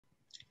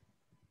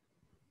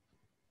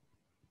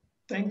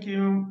Thank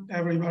you,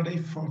 everybody,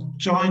 for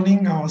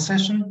joining our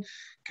session,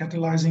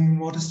 Catalyzing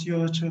Water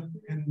Stewardship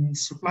in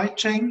Supply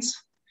Chains.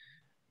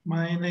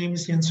 My name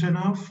is Jens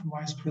Hönauf,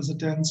 Vice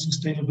President,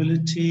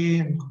 Sustainability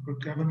and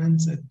Corporate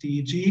Governance at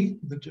DEG,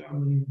 the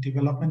German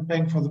Development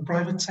Bank for the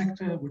Private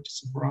Sector, which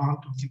is a branch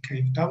of the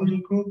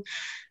KfW Group.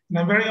 And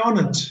I'm very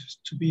honored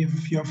to be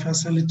your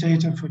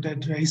facilitator for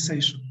today's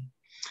session.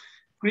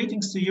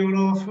 Greetings to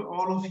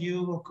all of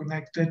you who are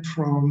connected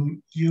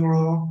from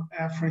Europe,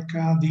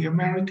 Africa, the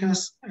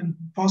Americas, and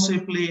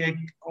possibly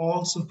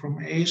also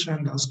from Asia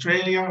and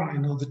Australia. I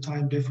know the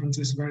time difference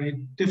is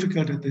very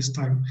difficult at this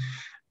time.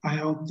 I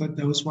hope that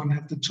those one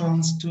have the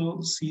chance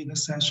to see the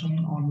session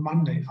on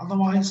Monday.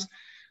 Otherwise,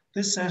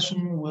 this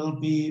session will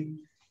be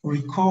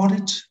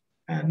recorded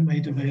and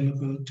made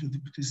available to the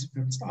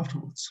participants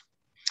afterwards.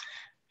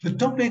 The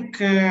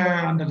topic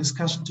under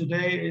discussion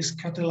today is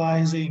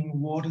catalyzing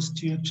water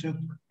stewardship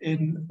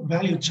in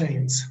value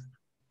chains.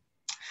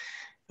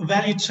 A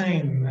value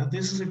chain,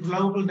 this is a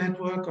global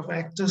network of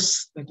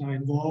actors that are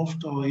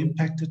involved or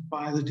impacted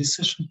by the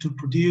decision to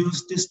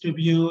produce,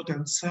 distribute,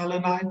 and sell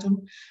an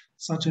item,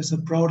 such as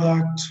a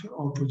product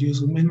or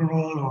produce a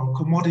mineral or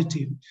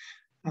commodity.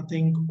 I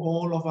think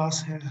all of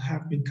us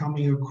have been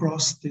coming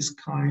across this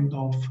kind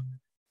of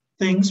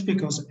things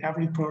because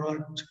every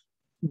product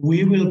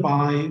we will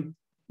buy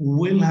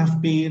will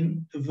have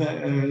been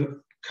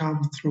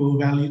come through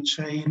value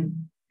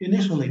chain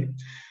initially.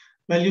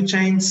 Value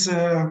chains,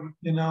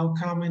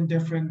 come in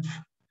different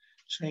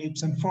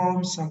shapes and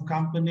forms. Some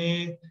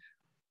company,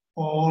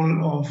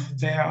 all of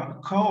their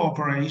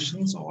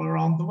cooperations all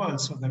around the world.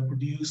 So they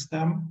produce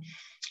them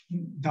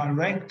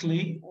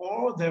directly,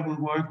 or they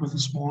will work with a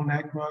small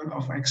network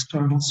of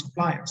external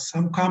suppliers.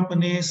 Some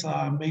companies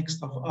are a mix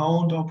of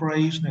owned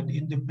operation and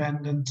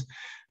independent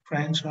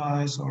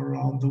franchise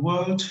around the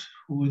world,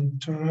 who in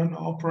turn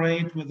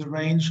operate with a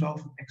range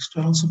of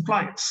external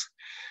suppliers.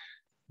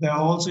 There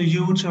are also a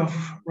huge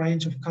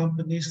range of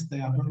companies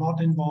that are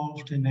not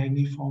involved in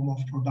any form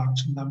of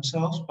production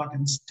themselves, but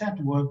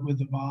instead work with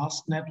a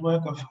vast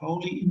network of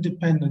wholly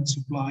independent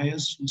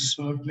suppliers who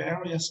serve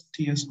various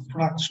tiers of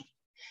production.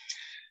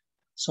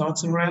 So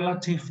it's a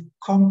relative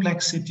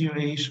complex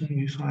situation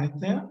we find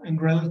there, and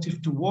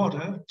relative to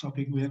water,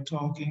 topic we are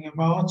talking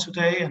about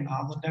today, and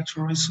other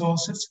natural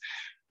resources,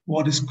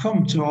 what is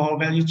common to all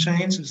value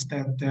chains is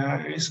that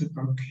there is a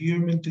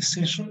procurement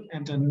decision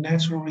and a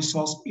natural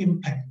resource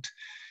impact.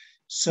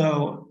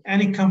 So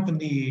any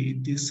company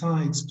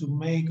decides to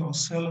make or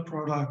sell a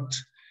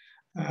product,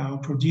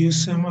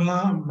 produce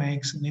similar,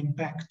 makes an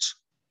impact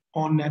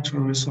on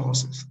natural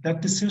resources.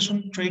 That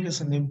decision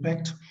triggers an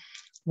impact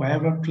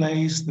wherever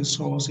place the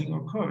sourcing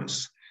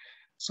occurs.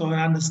 So in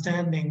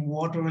understanding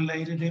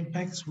water-related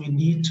impacts, we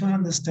need to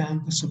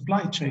understand the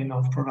supply chain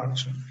of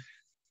production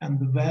and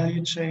the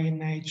value chain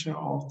nature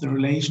of the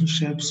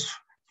relationships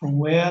from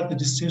where the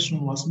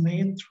decision was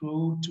made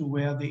through to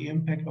where the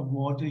impact of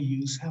water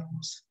use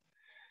happens.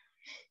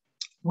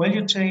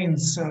 Value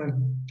chains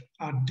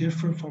are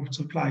different from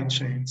supply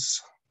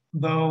chains,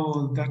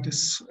 though that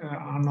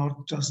are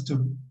not just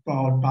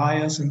about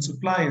buyers and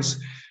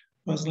suppliers.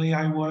 Personally,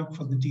 I work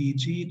for the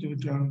DEG, the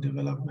German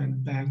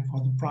Development Bank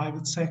for the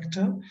Private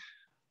Sector,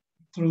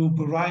 through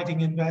providing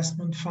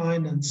investment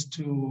finance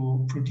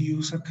to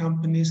producer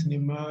companies in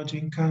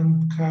emerging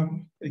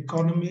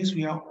economies.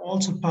 We are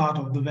also part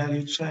of the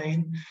value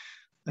chain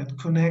that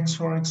connects,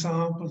 for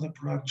example, the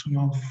production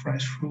of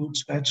fresh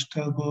fruits,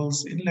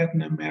 vegetables in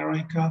Latin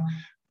America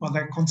or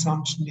their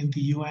consumption in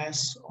the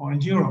US or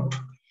in Europe.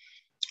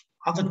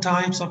 Other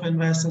types of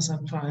investors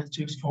and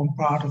financiers form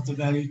part of the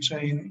value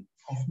chain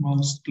of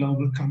most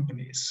global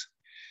companies.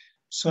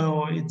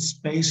 So it's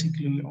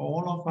basically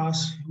all of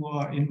us who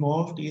are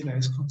involved either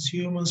as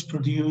consumers,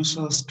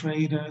 producers,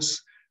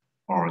 traders,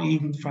 or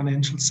even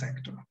financial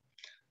sector.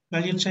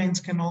 Value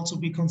chains can also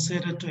be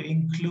considered to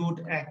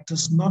include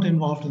actors not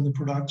involved in the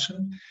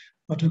production,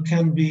 but who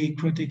can be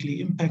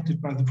critically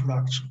impacted by the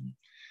production.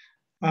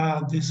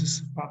 This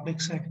is the public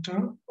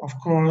sector, of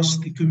course,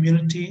 the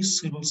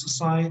communities, civil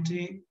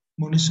society,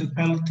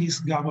 municipalities,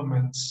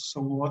 governments.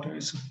 So water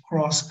is a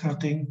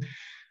cross-cutting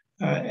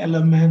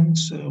element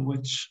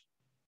which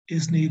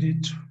is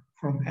needed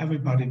from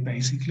everybody,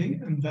 basically.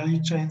 And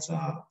value chains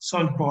are so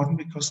important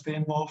because they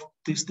involve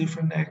these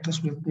different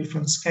actors with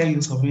different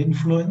scales of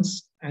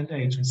influence and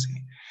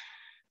agency.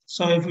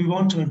 So if we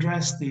want to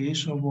address the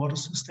issue of water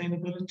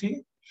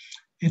sustainability,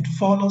 it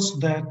follows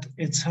that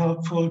it's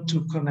helpful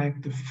to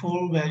connect the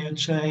full value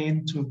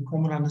chain to a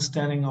common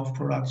understanding of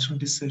production,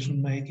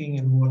 decision-making,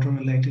 and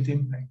water-related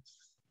impacts.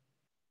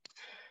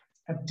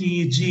 At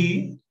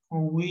DEG,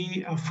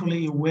 we are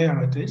fully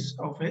aware of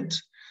it.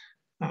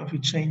 If we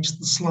change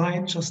the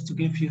slide, just to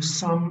give you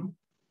some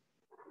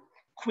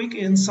quick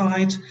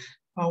insight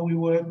how we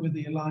work with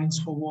the Alliance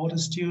for Water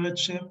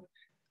Stewardship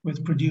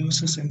with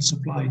producers and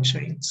supply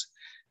chains.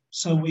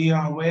 So we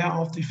are aware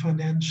of the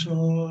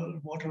financial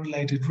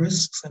water-related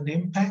risks and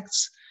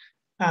impacts,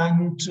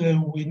 and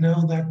we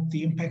know that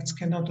the impacts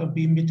cannot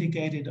be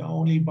mitigated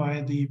only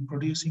by the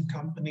producing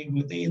company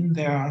within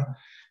their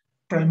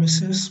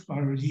premises by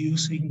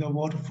reducing the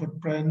water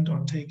footprint or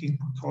taking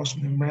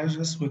precautionary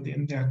measures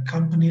within their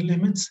company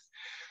limits.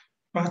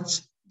 But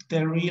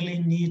they really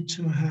need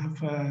to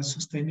have a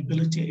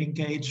sustainability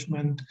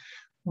engagement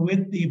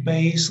with the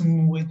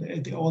basin, with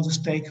all the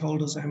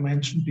stakeholders I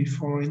mentioned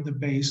before in the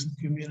basin,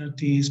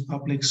 communities,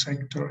 public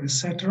sector,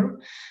 etc.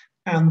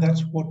 And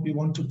that's what we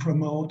want to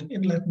promote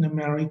in Latin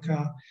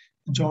America,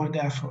 a joint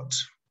effort.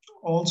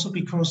 Also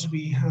because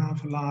we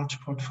have a large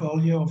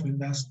portfolio of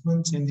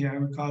investments in the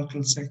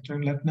agricultural sector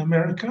in Latin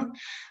America.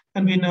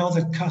 And we know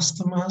that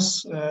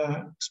customers,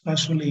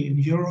 especially in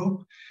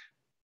Europe,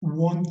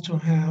 want to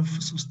have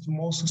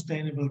more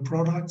sustainable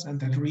products, and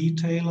that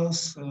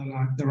retailers,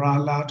 like the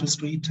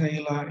largest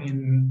retailer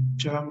in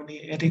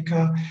Germany,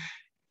 Edeka,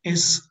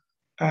 is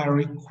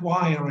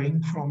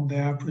requiring from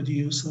their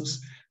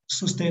producers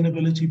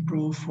sustainability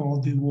proof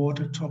for the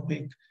water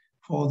topic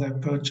for their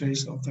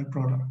purchase of their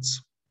products.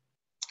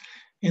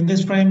 In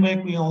this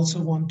framework, we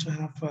also want to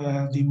have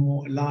the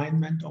more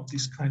alignment of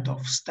this kind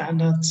of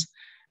standards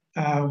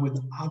with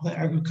other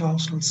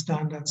agricultural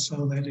standards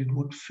so that it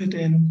would fit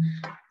in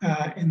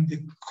the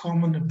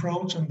common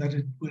approach and that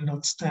it will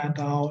not stand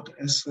out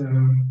as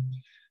a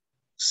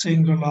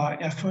singular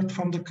effort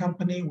from the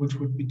company, which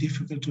would be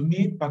difficult to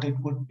meet, but it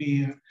would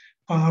be a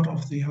part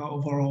of the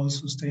overall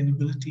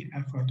sustainability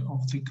effort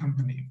of the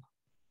company.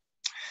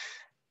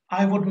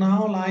 I would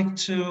now like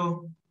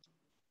to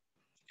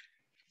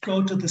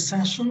go to the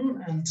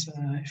session, and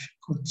if you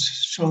could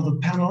show the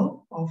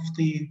panel of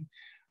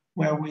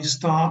where we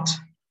start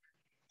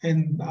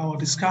in our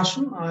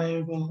discussion.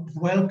 I will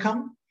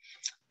welcome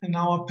in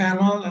our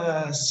panel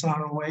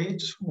Sarah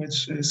Wade,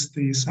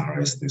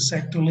 Sarah is the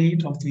sector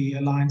lead of the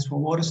Alliance for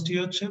Water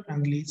Stewardship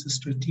and leads the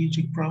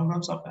strategic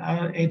programs of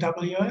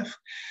AWS.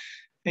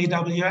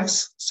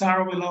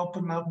 Sarah will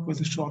open up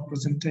with a short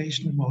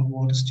presentation about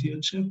water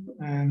stewardship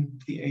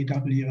and the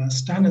AWS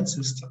standard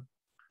system.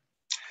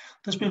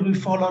 This will be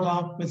followed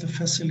up with a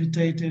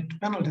facilitated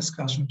panel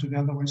discussion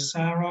together with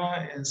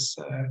Sarah is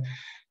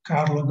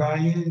Carlo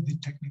Gaye, the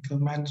technical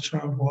manager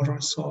of water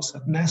resource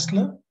at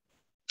Nestle.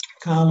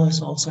 Carlo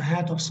is also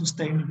head of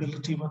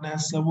sustainability for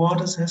Nestle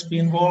Waters, has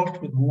been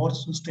involved with water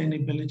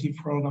sustainability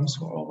programs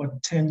for over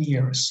 10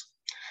 years.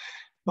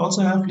 We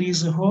also have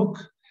Lisa Hook,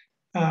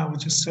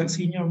 which is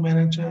senior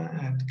manager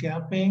at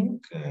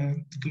Gaping,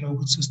 the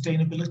global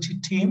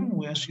sustainability team,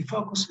 where she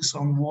focuses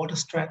on water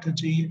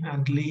strategy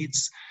and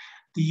leads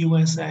the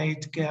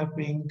USAID,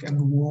 Gaping, and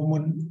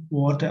Women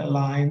Water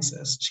Alliance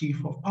as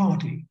chief of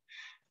party.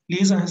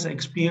 Lisa has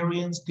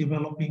experience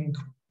developing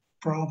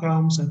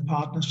programs and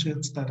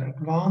partnerships that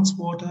advance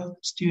water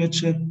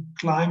stewardship,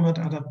 climate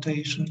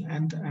adaptation,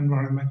 and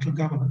environmental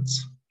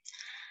governance.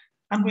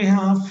 And we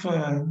have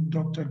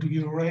Dr.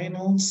 Drew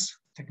Reynolds,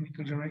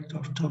 Technical Director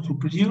of Total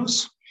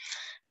Produce.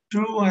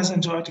 Drew has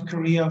enjoyed a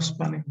career of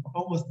spanning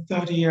over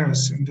 30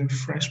 years in the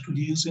fresh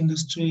produce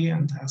industry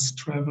and has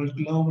traveled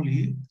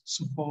globally,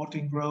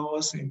 supporting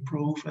growers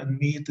improve and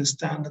meet the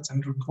standards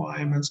and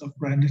requirements of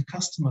branded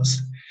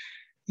customers.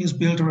 He's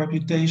built a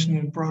reputation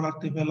in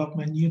product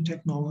development, new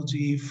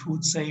technology,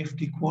 food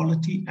safety,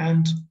 quality,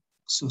 and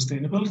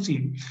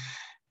sustainability.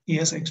 He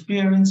has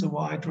experienced a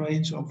wide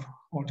range of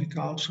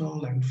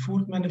horticultural and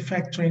food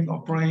manufacturing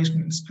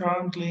operations.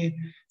 Currently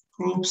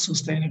Group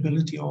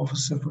Sustainability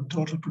Officer for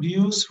Total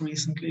Produce,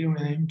 recently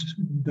named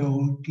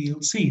Dole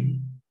PLC.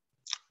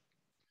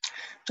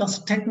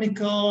 Just a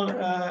technical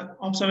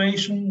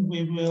observation,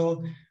 we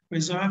will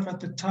reserve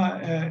at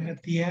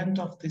the end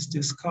of this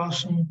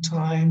discussion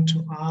time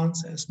to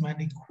answer as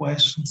many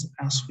questions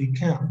as we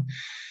can.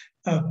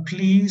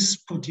 Please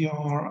put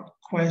your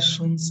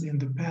questions in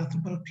the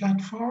Pathable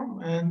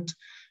platform and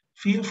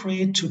feel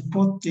free to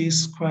put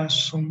these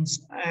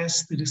questions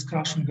as the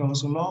discussion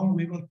goes along.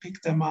 We will pick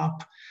them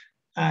up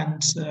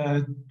and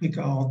pick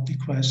out the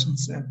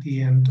questions at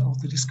the end of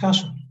the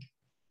discussion.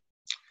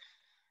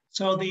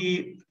 So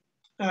we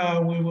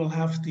will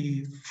have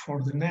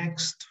for the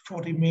next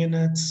 40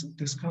 minutes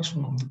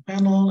discussion on the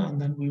panel,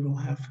 and then we will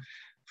have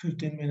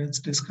 15 minutes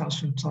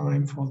discussion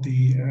time for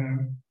the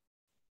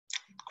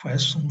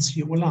questions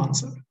you will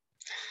answer.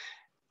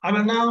 I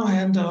will now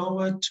hand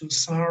over to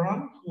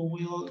Sarah, who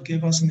will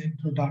give us an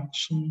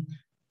introduction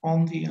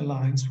on the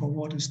Alliance for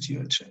Water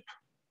Stewardship.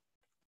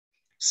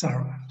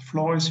 Sarah, the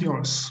floor is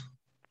yours.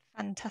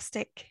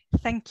 Fantastic.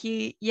 Thank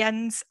you,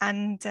 Jens,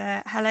 and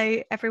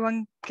hello,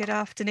 everyone. Good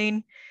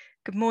afternoon,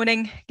 good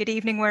morning, good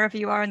evening, wherever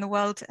you are in the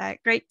world.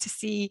 Great to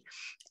see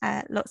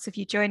lots of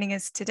you joining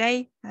us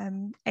today,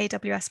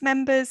 AWS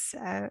members,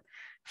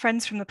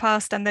 friends from the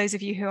past, and those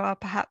of you who are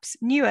perhaps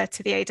newer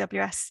to the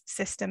AWS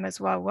system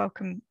as well.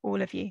 Welcome,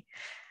 all of you.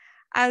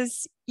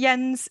 As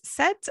Jens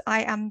said,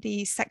 I am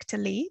the sector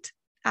lead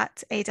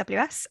at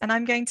AWS, and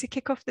I'm going to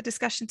kick off the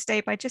discussion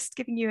today by just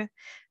giving you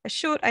a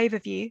short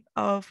overview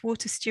of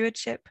water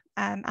stewardship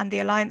and the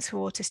Alliance for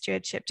Water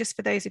Stewardship, just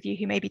for those of you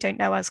who maybe don't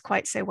know us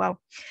quite so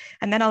well.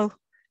 And then I'll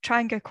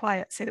try and go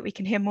quiet so that we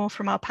can hear more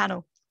from our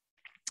panel.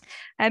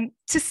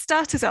 To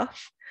start us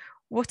off,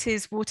 what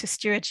is water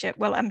stewardship?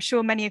 Well, I'm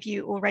sure many of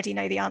you already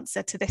know the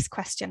answer to this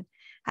question.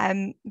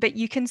 But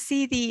you can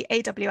see the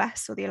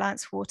AWS, or the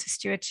Alliance for Water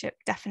Stewardship,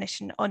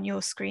 definition on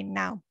your screen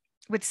now,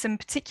 with some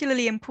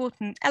particularly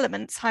important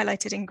elements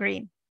highlighted in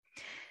green.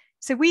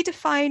 So we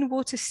define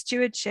water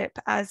stewardship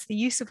as the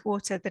use of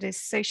water that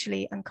is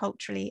socially and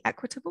culturally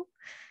equitable,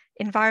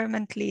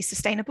 environmentally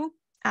sustainable,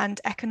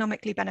 and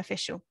economically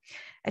beneficial,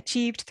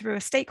 achieved through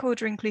a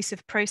stakeholder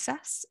inclusive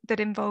process that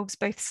involves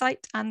both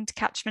site and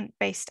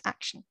catchment-based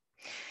action.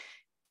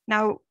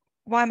 Now,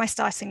 why am I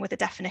starting with a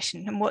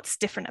definition, and what's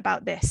different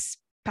about this?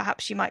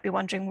 Perhaps you might be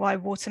wondering why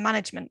water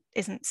management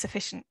isn't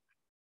sufficient.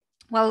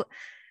 Well,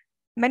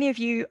 many of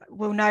you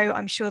will know,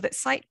 I'm sure, that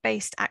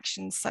site-based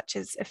actions such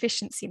as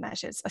efficiency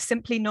measures are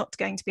simply not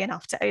going to be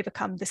enough to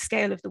overcome the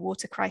scale of the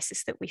water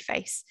crisis that we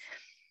face.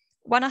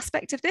 One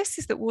aspect of this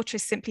is that water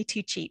is simply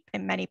too cheap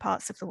in many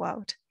parts of the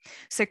world.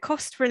 So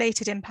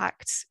cost-related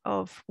impacts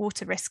of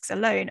water risks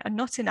alone are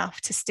not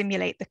enough to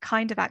stimulate the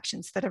kind of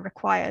actions that are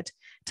required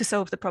to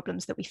solve the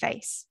problems that we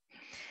face.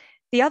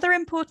 The other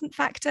important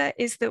factor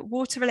is that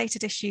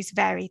water-related issues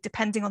vary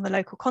depending on the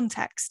local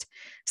context.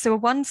 So a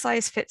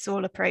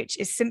one-size-fits-all approach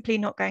is simply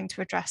not going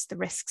to address the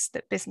risks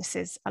that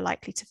businesses are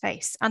likely to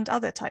face, and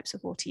other types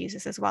of water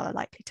users as well are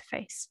likely to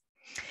face.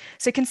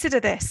 So consider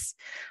this: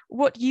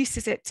 what use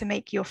is it to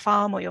make your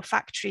farm or your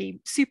factory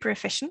super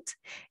efficient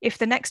if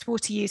the next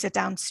water user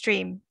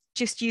downstream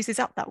just uses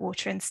up that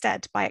water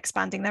instead by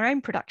expanding their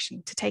own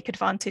production to take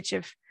advantage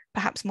of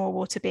perhaps more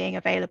water being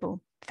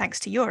available thanks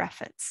to your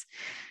efforts?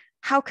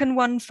 How can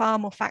one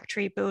farm or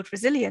factory build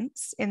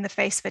resilience in the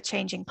face of a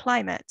changing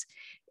climate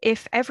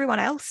if everyone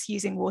else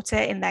using water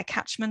in their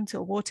catchment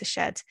or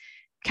watershed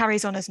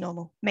carries on as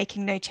normal,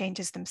 making no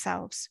changes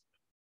themselves?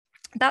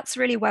 That's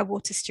really where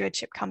water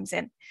stewardship comes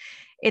in.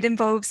 It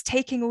involves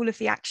taking all of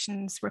the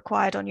actions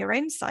required on your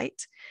own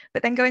site,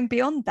 but then going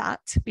beyond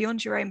that,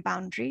 beyond your own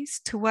boundaries,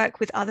 to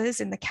work with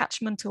others in the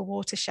catchment or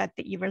watershed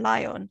that you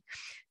rely on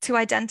to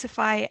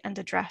identify and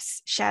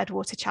address shared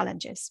water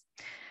challenges.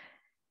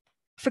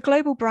 For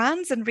global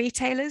brands and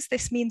retailers,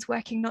 this means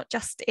working not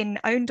just in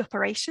owned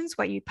operations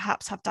where you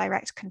perhaps have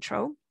direct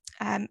control,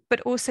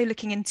 but also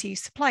looking into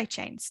supply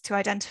chains to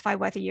identify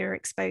whether you're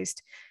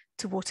exposed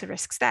to water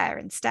risks there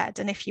instead.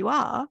 And if you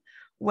are,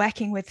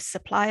 working with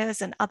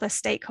suppliers and other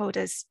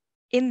stakeholders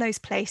in those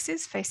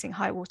places facing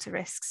high water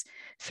risks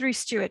through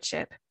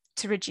stewardship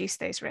to reduce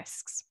those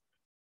risks.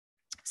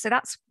 So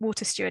that's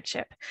water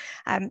stewardship.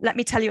 Let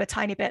me tell you a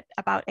tiny bit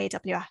about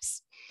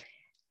AWS.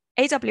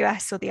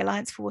 AWS, or the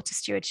Alliance for Water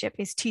Stewardship,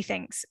 is two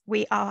things.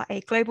 We are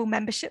a global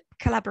membership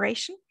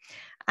collaboration,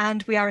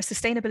 and we are a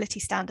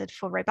sustainability standard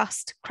for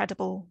robust,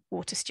 credible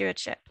water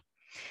stewardship.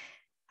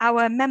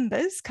 Our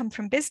members come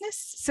from business,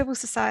 civil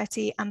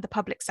society, and the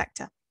public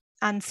sector.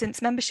 And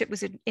since membership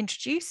was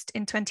introduced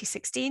in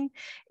 2016,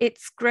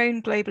 it's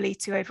grown globally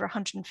to over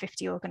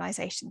 150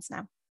 organizations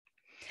now.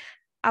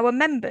 Our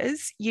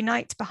members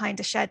unite behind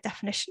a shared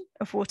definition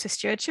of water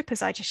stewardship,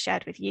 as I just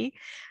shared with you,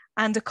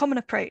 and a common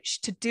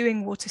approach to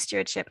doing water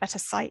stewardship at a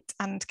site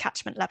and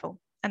catchment level.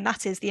 And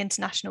that is the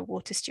International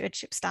Water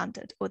Stewardship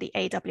Standard, or the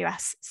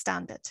AWS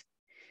standard.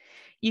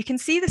 You can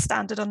see the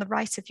standard on the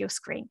right of your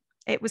screen.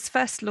 It was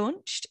first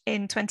launched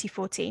in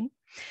 2014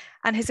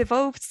 and has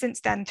evolved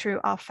since then through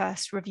our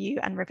first review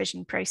and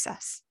revision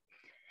process.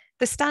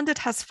 The standard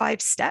has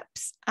 5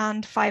 steps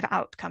and 5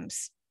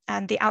 outcomes,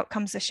 and the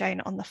outcomes are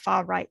shown on the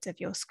far right of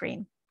your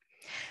screen.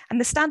 And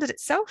the standard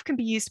itself can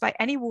be used by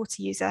any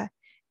water user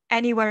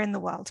anywhere in the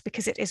world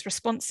because it is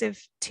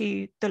responsive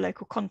to the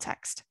local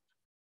context.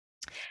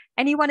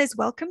 Anyone is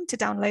welcome to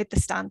download the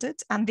standard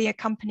and the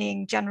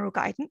accompanying general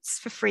guidance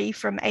for free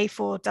from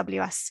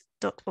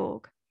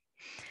a4ws.org.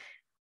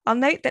 I'll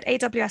note that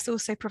AWS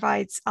also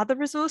provides other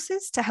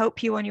resources to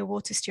help you on your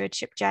water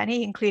stewardship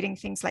journey, including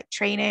things like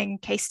training,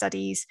 case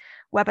studies,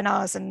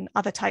 webinars, and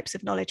other types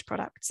of knowledge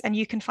products. And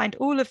you can find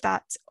all of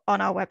that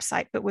on our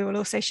website, but we will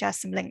also share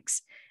some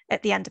links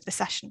at the end of the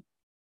session.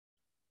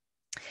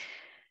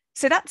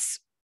 So that's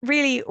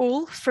really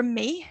all from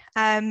me,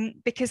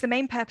 because the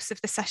main purpose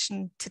of the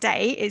session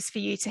today is for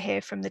you to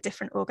hear from the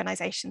different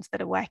organizations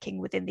that are working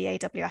within the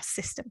AWS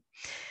system.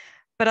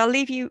 But I'll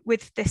leave you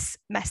with this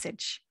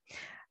message.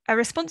 A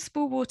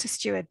responsible water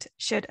steward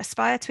should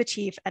aspire to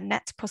achieve a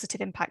net positive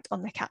impact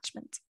on their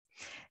catchment.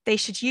 They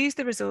should use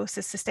the resource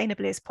as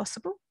sustainably as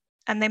possible,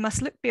 and they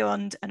must look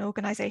beyond an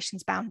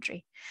organization's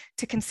boundary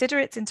to consider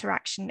its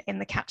interaction in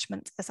the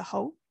catchment as a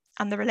whole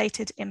and the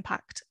related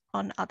impact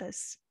on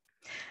others.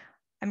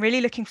 I'm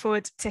really looking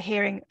forward to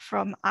hearing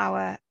from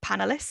our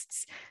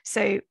panelists.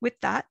 So with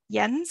that,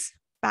 Jens,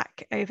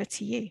 back over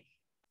to you.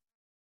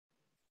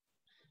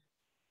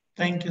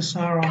 Thank you,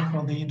 Sarah,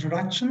 for the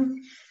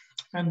introduction.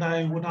 And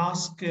I would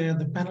ask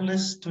the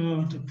panelists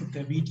to put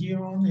their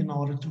video on in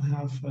order to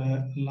have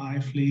a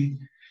lively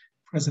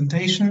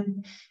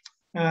presentation.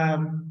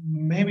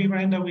 Maybe,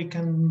 Brenda, we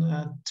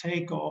can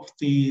take off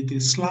the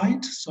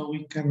slide so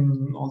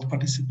all the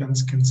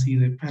participants can see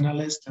the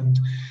panelists. And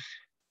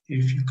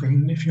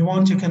if you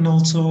want, you can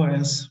also,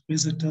 as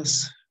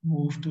visitors,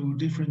 move to a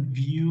different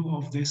view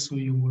of this so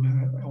you will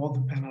have all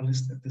the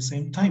panelists at the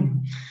same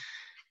time.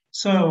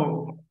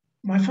 So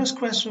My first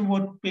question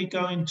would be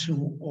going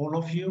to all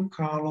of you,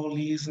 Carlo,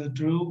 Lisa,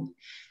 Drew,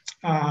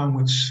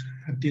 which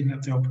didn't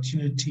have the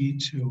opportunity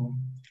to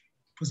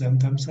present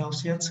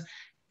themselves yet.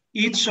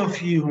 Each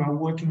of you are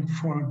working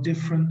for a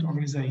different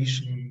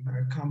organization,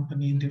 a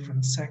company in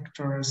different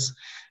sectors.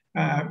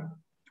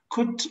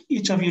 Could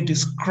each of you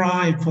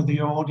describe for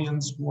the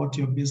audience what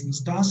your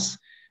business does,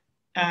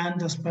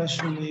 and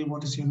especially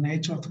what is your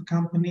nature of the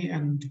company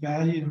and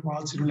value,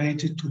 how it's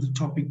related to the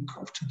topic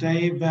of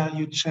today,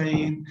 value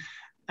chain,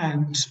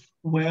 and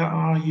where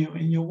are you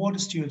in your water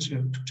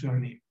stewardship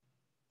journey?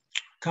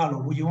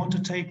 Carlo, would you want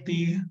to take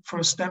the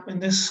first step in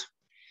this?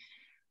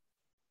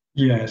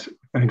 Yes,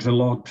 thanks a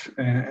lot.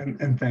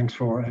 And thanks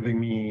for having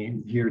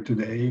me here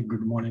today.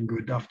 Good morning,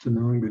 good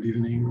afternoon, good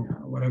evening,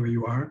 wherever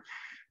you are.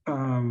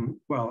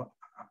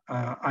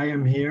 I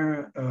am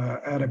here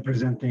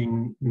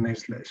representing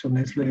Nestlé. So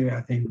Nestlé,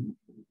 I think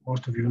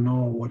most of you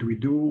know what we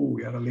do.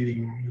 We are a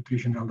leading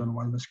nutrition, health and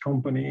wellness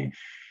company.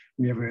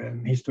 We have a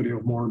history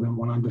of more than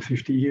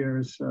 150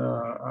 years.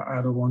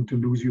 I don't want to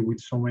lose you with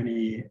so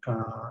many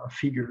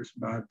figures,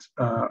 but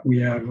we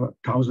have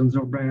thousands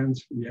of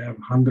brands. We have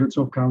hundreds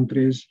of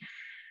countries,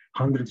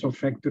 hundreds of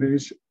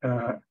factories.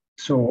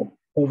 So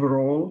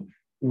overall,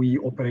 we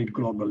operate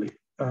globally.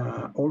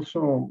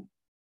 Also,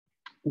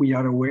 we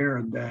are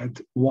aware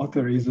that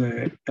water is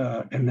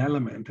an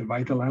element, a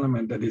vital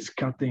element that is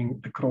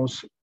cutting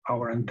across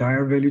our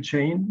entire value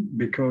chain,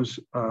 because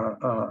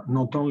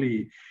not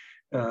only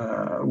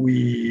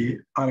we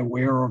are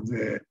aware of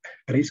the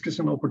risks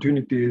and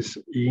opportunities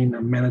in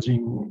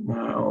managing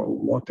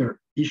water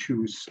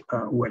issues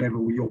wherever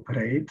we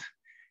operate,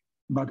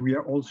 but we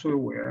are also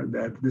aware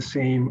that the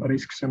same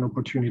risks and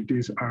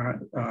opportunities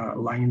are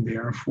lying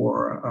there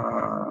for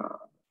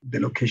the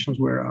locations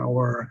where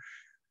our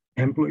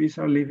employees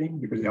are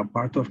living, because they are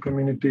part of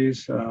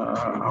communities.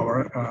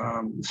 Our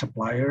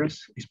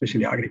suppliers,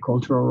 especially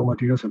agricultural raw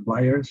material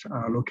suppliers,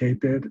 are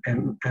located,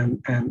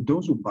 and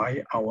those who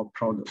buy our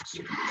products.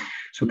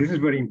 So this is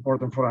very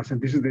important for us,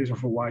 and this is the reason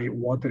for why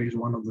water is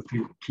one of the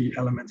three key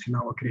elements in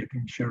our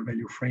creating shared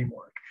value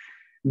framework.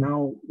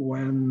 Now,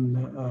 when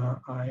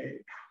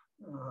I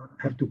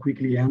have to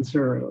quickly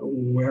answer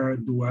where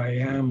do I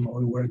am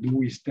or where do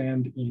we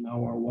stand in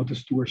our water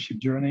stewardship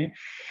journey,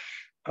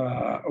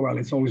 well,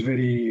 it's always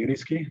very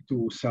risky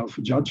to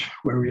self-judge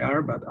where we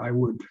are, but I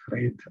would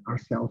rate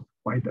ourselves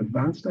quite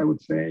advanced, I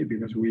would say,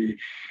 because we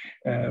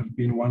have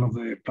been one of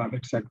the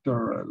private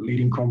sector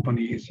leading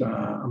companies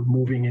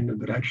moving in the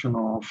direction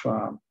of,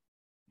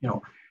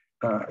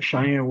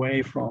 shying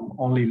away from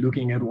only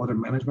looking at water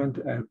management,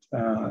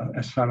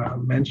 as Sarah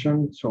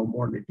mentioned, so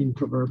more the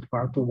introvert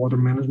part of water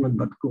management,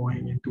 but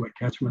going into a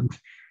catchment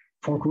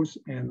focus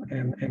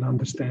and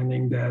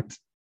understanding that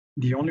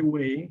the only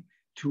way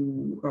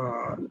to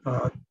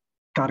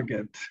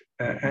target,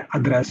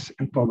 address,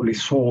 and probably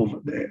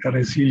solve the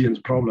resilience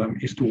problem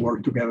is to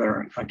work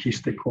together, key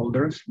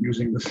stakeholders,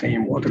 using the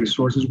same water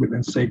resources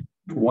within safe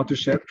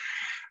watershed,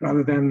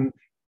 rather than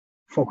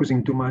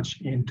focusing too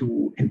much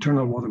into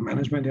internal water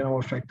management in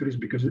our factories,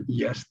 because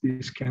yes,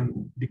 this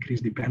can decrease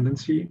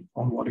dependency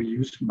on water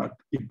use, but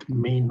it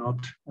may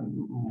not, and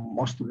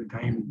most of the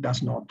time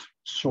does not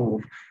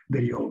solve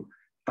the real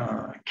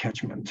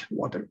catchment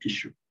water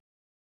issue.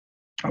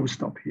 I will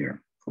stop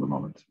here for the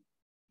moment.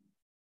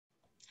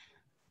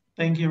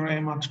 Thank you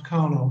very much,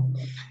 Carlo.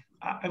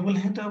 I will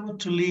hand over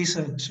to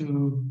Lisa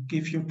to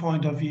give your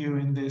point of view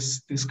in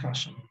this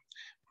discussion,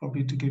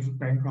 probably to give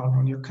background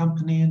on your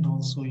company and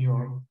also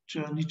your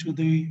journey to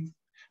the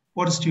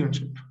water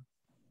stewardship.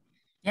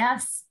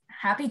 Yes,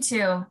 happy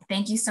to.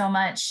 Thank you so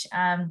much.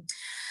 I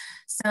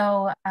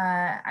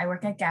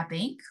work at Gap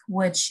Inc.,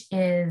 which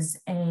is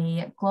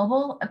a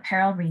global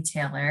apparel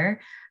retailer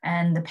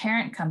and the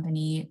parent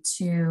company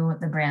to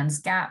the brands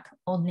Gap,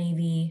 Old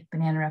Navy,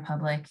 Banana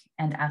Republic,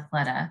 and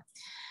Athleta.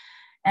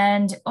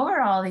 And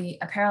overall, the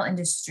apparel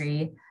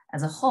industry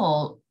as a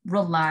whole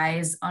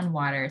relies on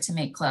water to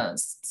make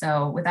clothes.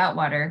 So without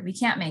water, we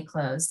can't make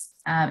clothes.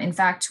 In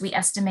fact, we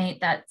estimate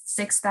that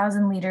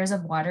 6,000 liters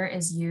of water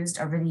is used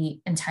over the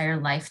entire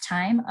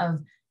lifetime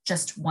of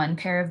just one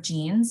pair of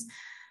jeans.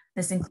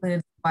 This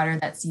includes water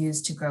that's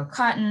used to grow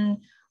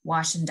cotton,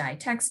 wash and dye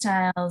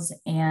textiles,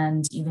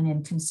 and even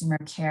in consumer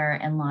care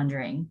and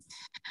laundering.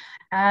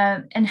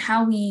 And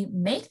how we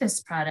make this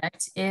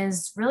product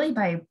is really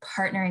by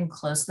partnering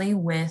closely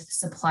with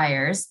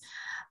suppliers,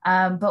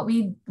 but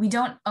we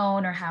don't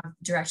own or have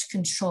direct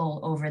control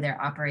over their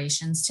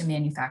operations to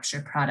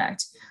manufacture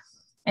product.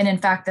 And in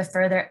fact, the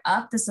further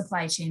up the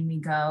supply chain we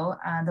go,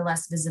 the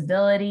less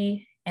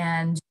visibility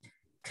and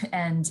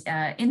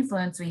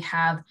influence we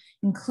have,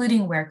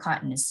 including where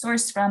cotton is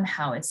sourced from,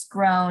 how it's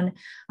grown,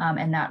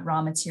 and that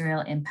raw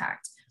material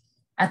impact.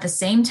 At the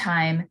same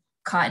time,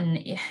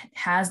 cotton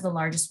has the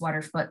largest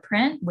water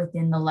footprint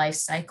within the life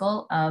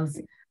cycle of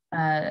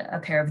a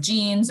pair of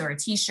jeans or a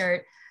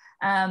t-shirt.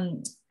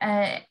 And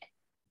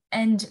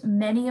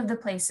many of the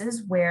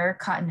places where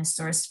cotton is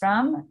sourced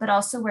from, but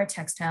also where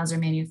textiles are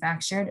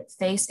manufactured,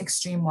 face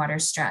extreme water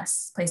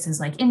stress, places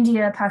like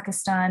India,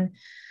 Pakistan,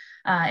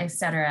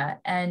 etc.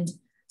 And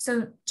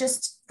So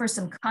just for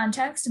some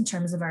context in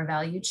terms of our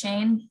value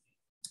chain,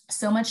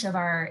 so much of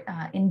our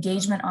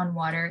engagement on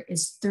water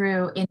is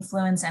through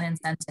influence and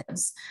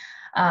incentives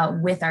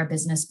with our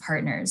business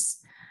partners.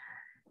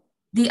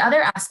 The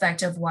other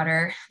aspect of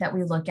water that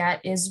we look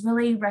at is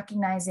really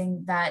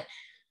recognizing that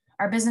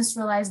our business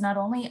relies not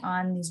only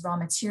on these raw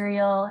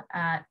material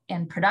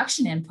and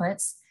production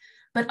inputs,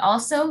 but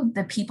also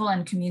the people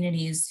and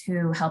communities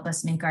who help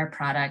us make our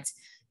product,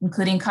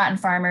 including cotton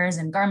farmers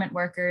and garment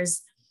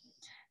workers.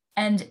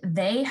 And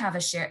they have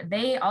a share,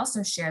 they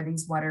also share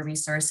these water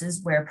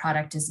resources where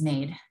product is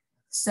made.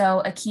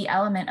 So a key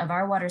element of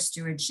our water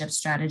stewardship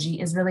strategy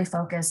is really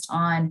focused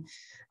on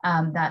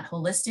that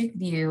holistic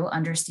view,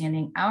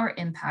 understanding our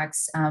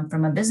impacts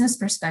from a business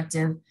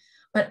perspective,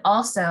 but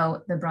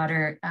also the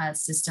broader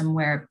system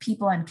where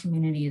people and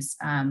communities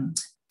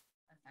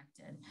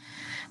affected.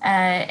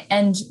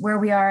 And where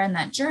we are in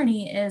that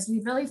journey is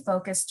we've really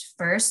focused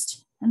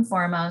first and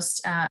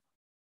foremost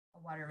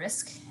water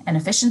risk and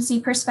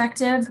efficiency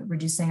perspective,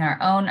 reducing our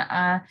own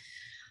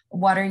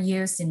water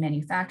use in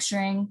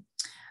manufacturing,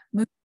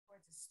 moving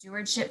towards a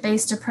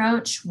stewardship-based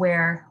approach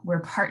where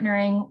we're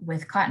partnering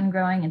with cotton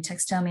growing and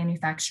textile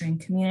manufacturing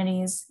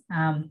communities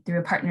through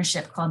a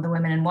partnership called the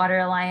Women in Water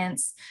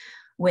Alliance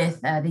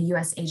with the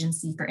U.S.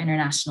 Agency for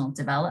International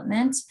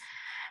Development.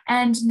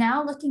 And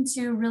now looking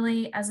to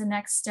really, as a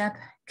next step,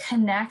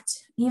 connect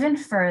even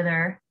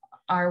further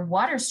our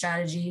water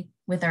strategy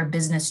with our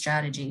business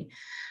strategy.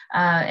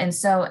 And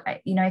so,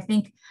 I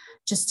think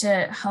just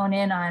to hone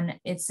in on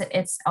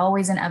it's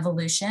always an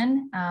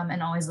evolution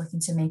and always looking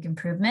to make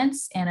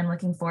improvements. And I'm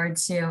looking forward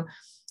to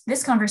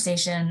this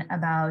conversation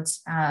about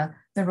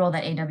the role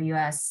that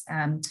AWS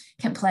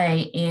can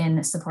play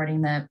in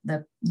supporting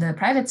the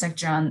private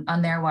sector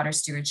on their water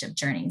stewardship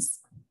journeys.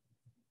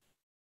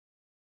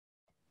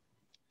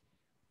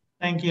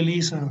 Thank you,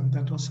 Lisa.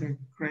 That was a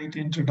great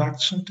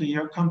introduction to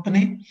your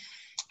company.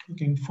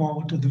 Looking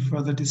forward to the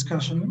further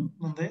discussion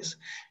on this.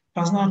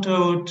 Pass now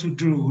to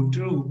Drew.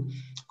 Drew,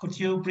 could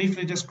you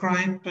briefly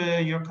describe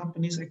your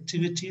company's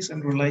activities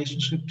and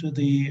relationship to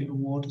the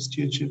water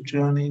stewardship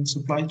journey in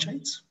supply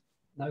chains?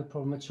 No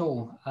problem at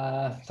all.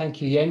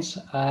 Thank you, Jens.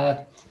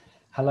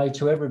 Hello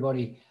to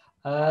everybody.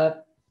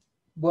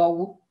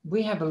 Well,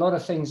 we have a lot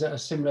of things that are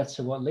similar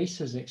to what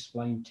Lisa's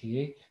explained to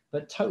you,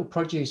 but Total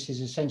Produce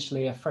is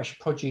essentially a fresh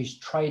produce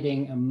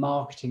trading and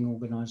marketing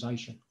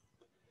organisation.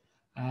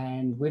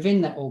 And within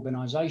that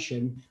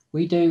organisation,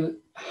 we do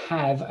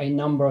have a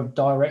number of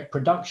direct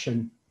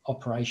production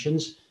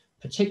operations,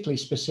 particularly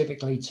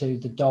specifically to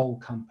the Dole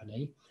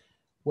company,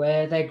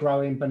 where they're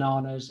growing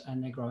bananas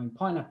and they're growing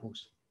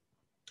pineapples.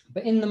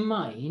 But in the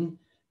main,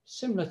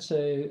 similar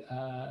to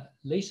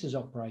Lisa's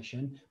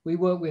operation, we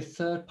work with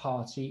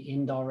third-party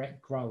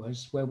indirect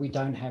growers where we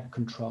don't have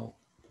control.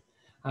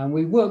 And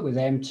we work with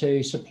them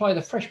to supply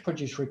the fresh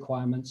produce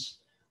requirements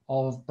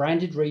of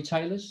branded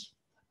retailers,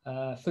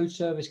 food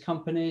service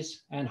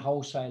companies and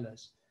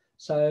wholesalers.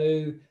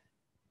 So,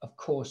 of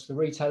course, the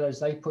retailers,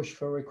 they push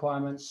for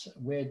requirements.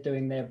 We're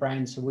doing their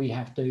brand, so we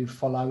have to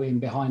follow in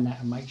behind that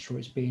and make sure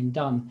it's being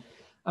done.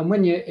 And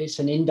when it's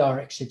an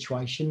indirect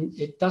situation,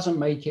 it doesn't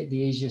make it the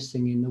easiest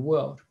thing in the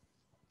world.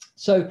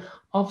 So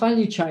our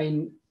value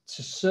chain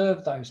to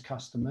serve those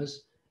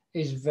customers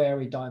is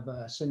very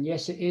diverse. And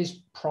yes, it is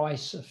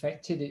price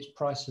affected, it's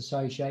price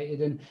associated,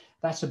 and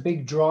that's a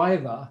big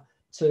driver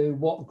to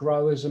what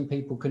growers and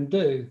people can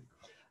do.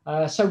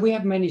 So we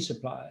have many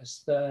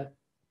suppliers, the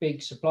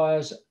big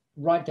suppliers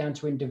right down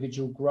to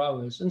individual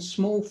growers and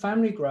small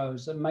family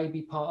growers that may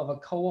be part of a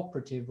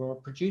cooperative or a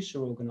producer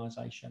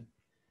organization.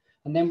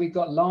 And then we've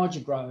got larger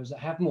growers that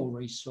have more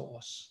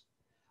resource,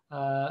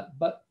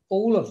 but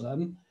all of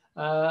them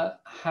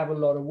have a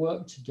lot of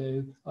work to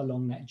do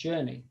along that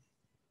journey.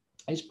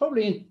 It's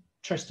probably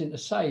interesting to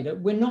say that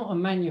we're not a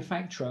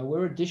manufacturer,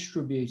 we're a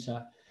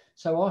distributor.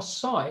 So our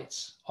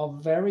sites are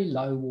very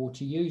low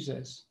water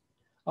users.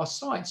 Our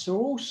sites are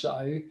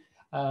also,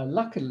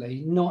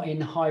 luckily, not in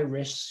high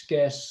risk,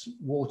 scarce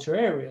water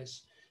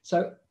areas.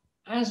 So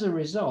as a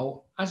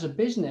result, as a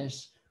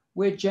business,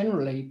 we're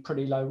generally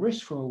pretty low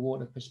risk from a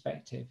water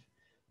perspective.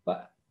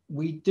 But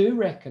we do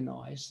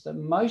recognize that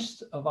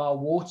most of our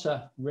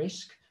water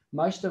risk,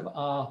 most of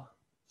our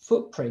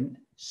footprint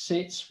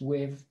sits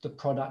with the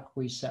product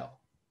we sell.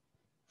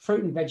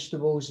 Fruit and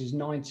vegetables is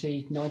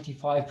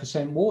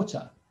 90–95%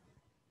 water.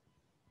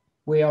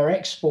 We are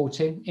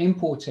exporting,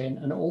 importing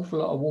an awful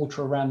lot of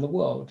water around the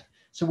world.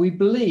 So we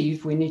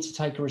believe we need to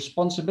take a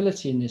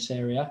responsibility in this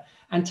area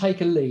and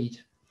take a lead.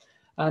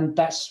 And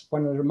that's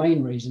one of the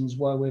main reasons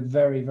why we're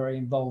very, very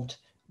involved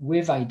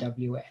with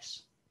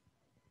AWS.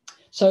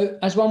 So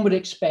as one would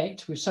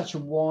expect, with such a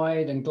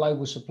wide and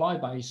global supply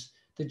base,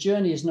 the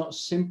journey is not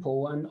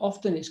simple and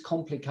often it's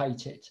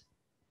complicated.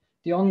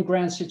 The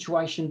on-ground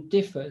situation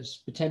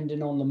differs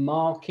depending on the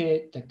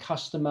market, the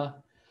customer,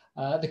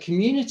 the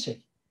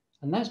community.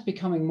 And that's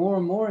becoming more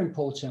and more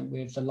important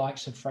with the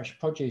likes of fresh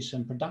produce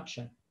and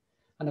production.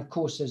 And of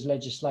course, there's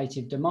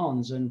legislative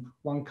demands and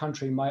one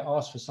country might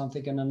ask for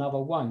something and another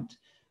won't.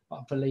 But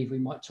I believe we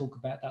might talk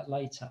about that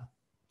later.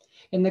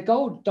 In the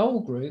Dole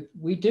group,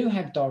 we do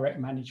have direct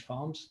managed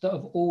farms that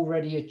have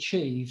already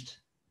achieved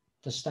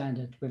the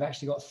standard. We've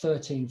actually got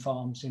 13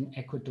 farms in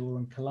Ecuador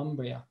and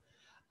Colombia.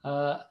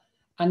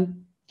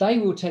 And they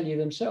will tell you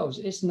themselves,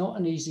 it's not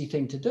an easy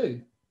thing to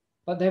do,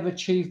 but they've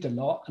achieved a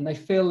lot and they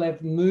feel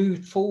they've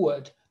moved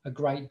forward a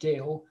great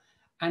deal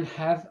and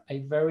have a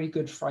very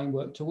good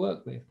framework to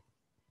work with.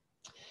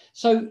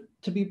 So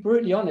to be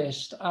brutally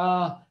honest,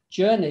 our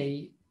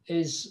journey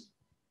is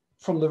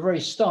from the very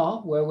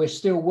start, where we're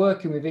still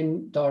working with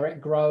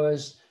indirect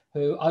growers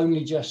who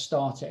only just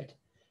started.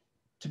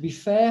 To be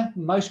fair,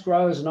 most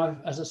growers, and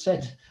as I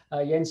said,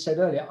 Jens said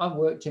earlier, I've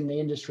worked in the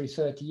industry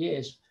 30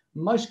 years.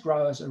 Most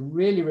growers are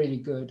really, really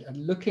good at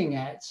looking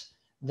at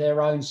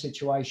their own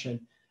situation,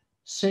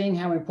 seeing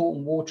how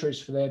important water is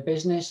for their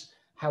business,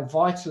 how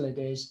vital it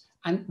is,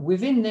 and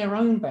within their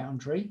own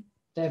boundary,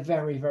 they're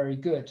very, very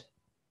good.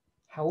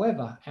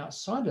 However,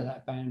 outside of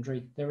that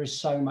boundary, there is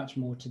so much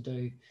more to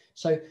do.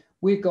 So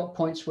we've got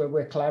points where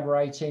we're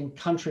collaborating,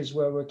 countries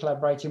where we're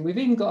collaborating. We've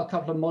even got a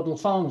couple of model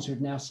farms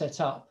we've now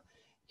set up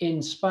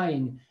in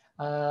Spain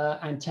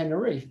and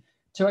Tenerife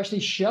to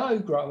actually show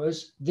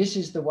growers this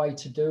is the way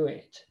to do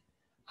it.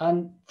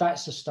 And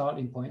that's the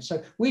starting point.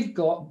 So we've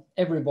got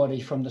everybody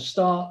from the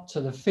start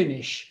to the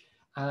finish.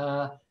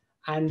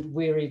 And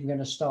we're even going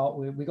to start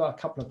with, we've got a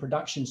couple of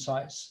production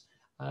sites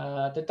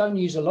that don't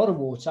use a lot of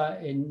water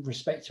in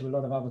respect to a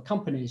lot of other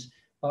companies,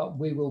 but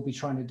we will be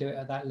trying to do it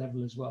at that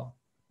level as well.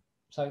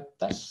 So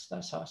that's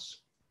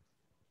us.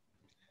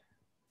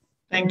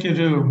 Thank you,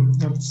 Drew.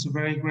 That's a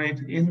very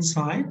great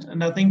insight.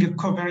 And I think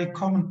a very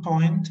common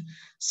point,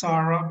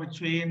 Sarah,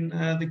 between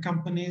the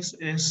companies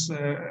is,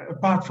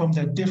 apart from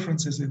the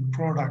differences in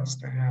products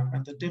they have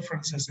and the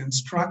differences in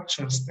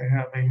structures they're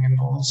having, and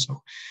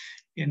also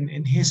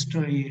in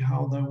history,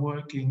 how they're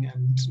working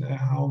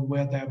and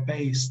where they're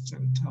based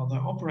and how they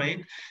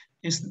operate,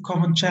 is the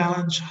common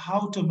challenge,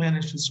 how to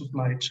manage the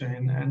supply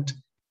chain. And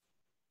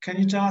can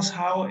you tell us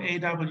how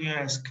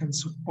AWS can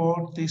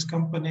support these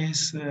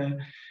companies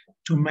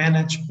to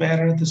manage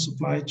better the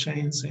supply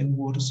chains in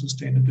water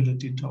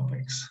sustainability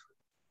topics?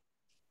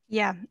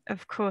 Yeah,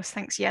 of course.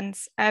 Thanks,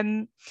 Jens.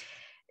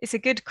 It's a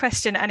good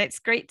question, and it's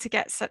great to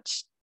get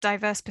such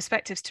diverse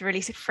perspectives to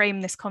really frame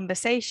this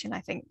conversation.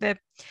 I think the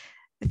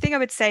thing I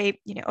would say,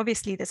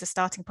 obviously there's a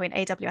starting point.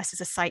 AWS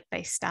is a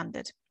site-based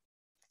standard.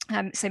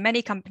 So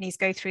many companies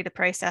go through the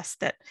process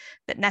that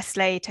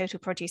Nestle, Total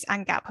Produce,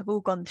 and Gap have all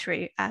gone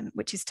through,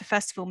 which is to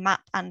first of all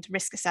map and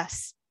risk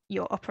assess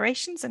your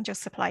operations and your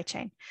supply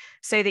chain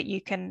so that you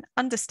can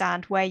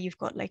understand where you've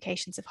got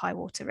locations of high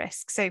water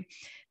risk. So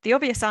the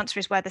obvious answer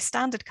is where the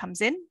standard comes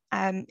in,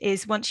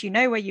 is once you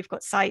know where you've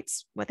got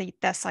sites, whether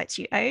they're sites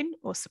you own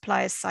or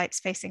suppliers'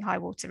 sites facing high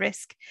water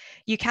risk,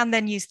 you can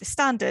then use the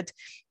standard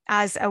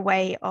as a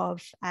way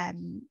of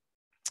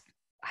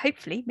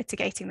hopefully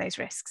mitigating those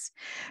risks.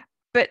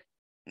 But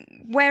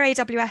where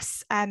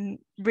AWS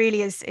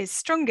really is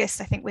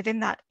strongest, I think, within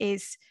that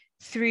is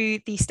through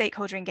the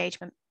stakeholder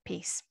engagement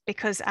piece,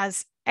 because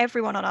as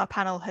everyone on our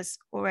panel has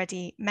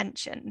already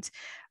mentioned,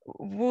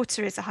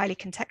 water is a highly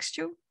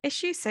contextual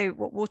issue. So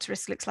what water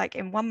risk looks like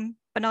in one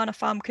banana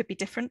farm could be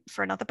different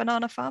for another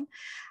banana farm.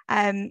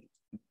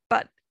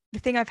 But the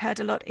thing I've heard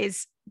a lot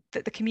is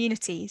that the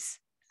communities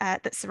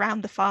that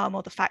surround the farm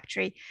or the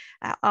factory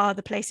are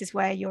the places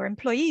where your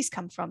employees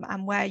come from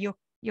and where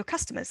your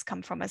customers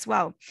come from as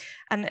well.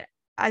 And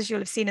as you'll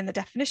have seen in the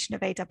definition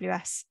of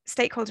AWS,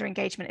 stakeholder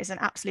engagement is an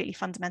absolutely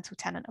fundamental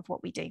tenet of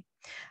what we do.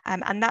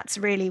 And that's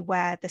really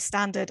where the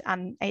standard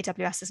and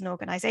AWS as an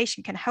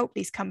organization can help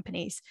these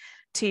companies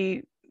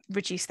to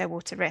reduce their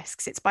water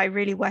risks. It's by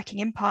really working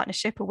in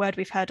partnership, a word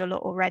we've heard a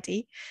lot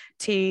already,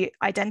 to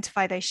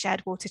identify those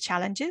shared water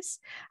challenges,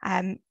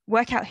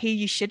 work out who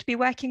you should be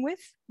working with,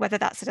 whether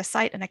that's at a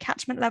site and a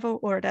catchment level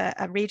or at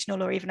a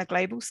regional or even a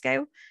global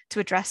scale to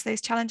address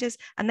those challenges,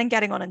 and then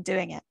getting on and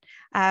doing it.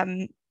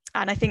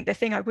 And I think the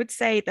thing I would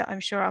say that I'm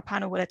sure our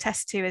panel will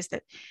attest to is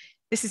that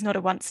this is not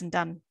a once and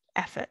done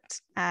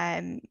effort.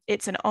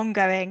 It's an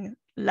ongoing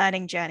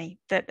learning journey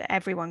that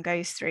everyone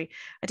goes through.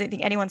 I don't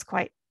think anyone's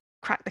quite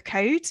cracked the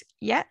code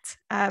yet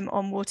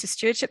on water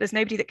stewardship. There's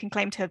nobody that can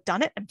claim to have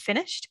done it and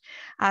finished.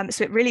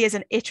 So it really is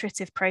an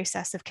iterative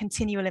process of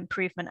continual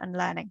improvement and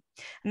learning.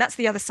 And that's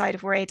the other side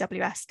of where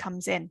AWS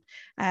comes in,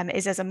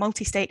 is as a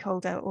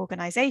multi-stakeholder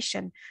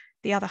organization,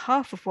 the other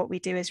half of what we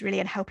do is really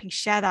in helping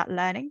share that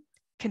learning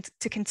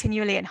to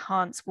continually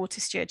enhance water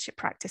stewardship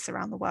practice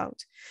around the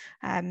world.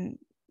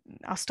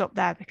 I'll stop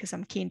there because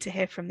I'm keen to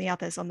hear from the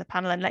others on the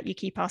panel and let you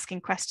keep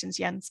asking questions,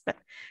 Jens, but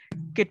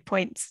good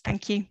points.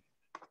 Thank you.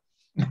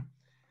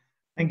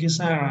 Thank you,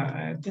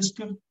 Sarah. This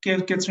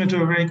gets me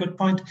to a very good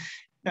point.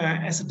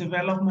 As a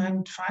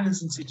development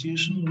finance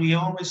institution, we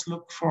always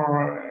look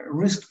for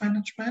risk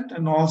management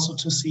and also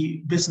to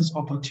see business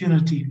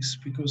opportunities,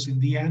 because in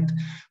the end,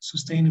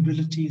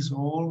 sustainability is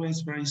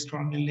always very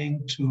strongly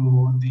linked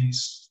to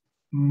these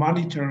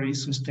monetary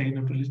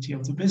sustainability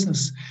of the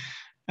business.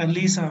 And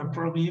Lisa,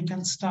 probably you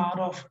can start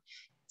off.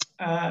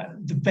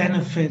 the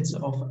benefits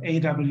of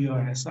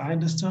AWS. I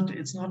understood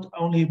it's not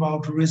only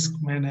about risk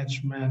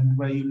management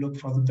where you look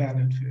for the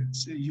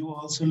benefits. You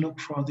also look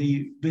for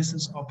the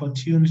business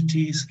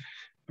opportunities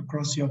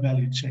across your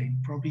value chain.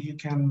 Probably you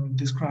can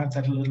describe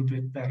that a little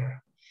bit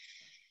better.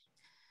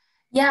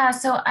 Yeah,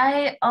 so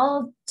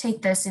I'll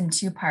take this in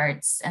two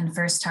parts and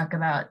first talk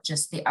about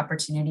just the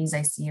opportunities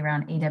I see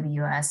around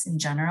AWS in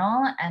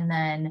general, and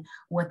then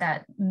what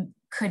that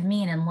could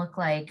mean and look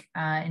like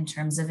in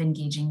terms of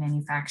engaging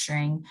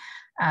manufacturing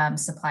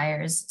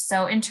suppliers.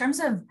 So in terms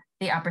of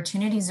the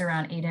opportunities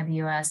around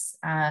AWS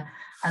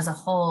as a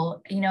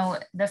whole, you know,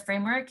 the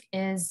framework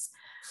is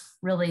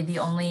really the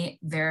only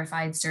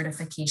verified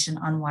certification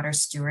on water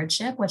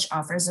stewardship, which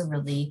offers a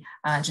really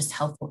just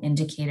helpful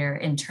indicator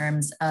in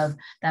terms of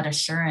that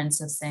assurance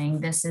of saying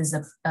this is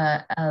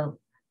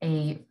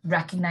a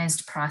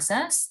recognized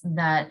process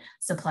that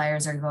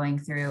suppliers are going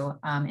through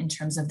in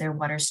terms of their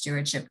water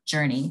stewardship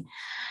journey.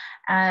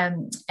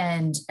 And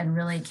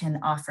really can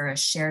offer a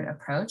shared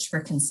approach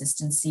for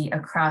consistency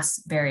across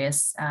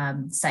various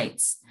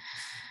sites.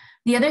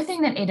 The other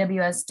thing that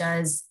AWS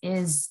does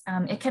is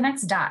it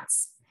connects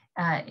dots.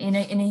 In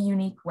a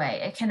unique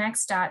way. It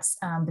connects dots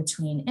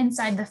between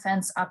inside the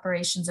fence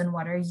operations and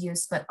water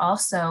use, but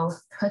also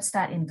puts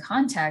that in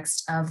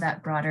context of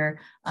that broader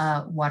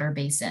water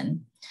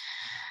basin.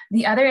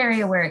 The other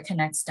area where it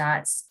connects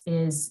dots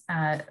is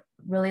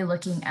really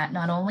looking at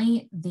not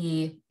only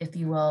the, if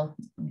you will,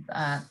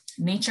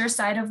 nature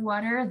side of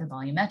water, the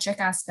volumetric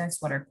aspects,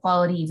 water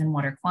quality, even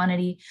water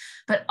quantity,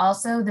 but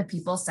also the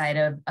people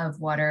side of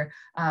water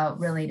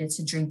related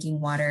to drinking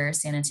water,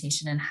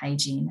 sanitation, and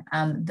hygiene.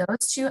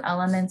 Those two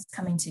elements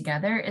coming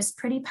together is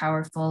pretty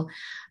powerful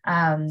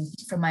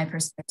from my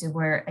perspective,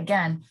 where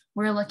again,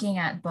 we're looking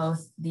at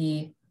both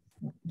the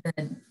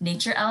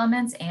nature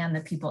elements and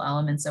the people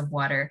elements of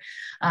water,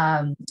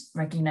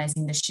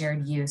 recognizing the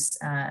shared use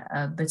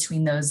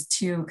between those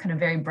two kind of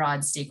very broad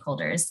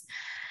stakeholders.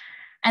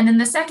 And then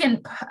the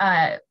second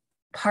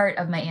part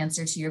of my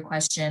answer to your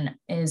question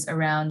is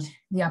around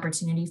the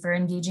opportunity for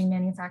engaging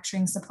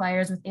manufacturing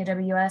suppliers with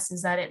AWS,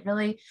 is that it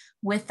really,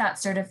 with that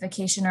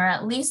certification, or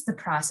at least the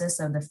process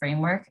of the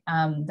framework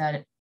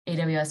that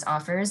AWS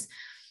offers,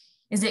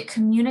 is it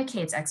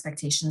communicates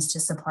expectations to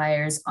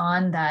suppliers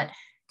on that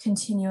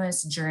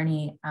continuous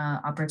journey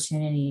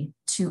opportunity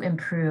to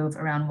improve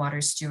around water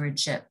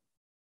stewardship.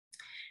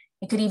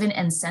 It could even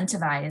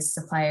incentivize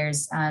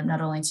suppliers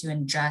not only to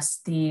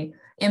address the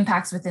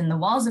impacts within the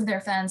walls of their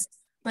fence,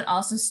 but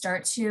also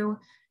start to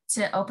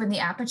open the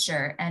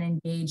aperture and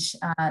engage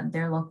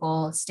their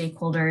local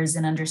stakeholders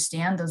and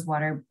understand those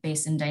water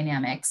basin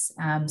dynamics,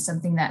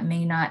 something that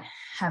may not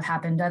have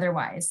happened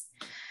otherwise.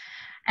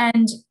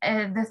 And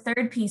the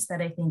third piece that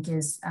I think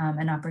is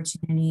an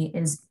opportunity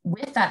is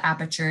with that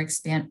aperture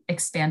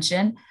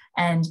expansion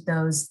and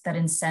that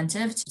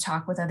incentive to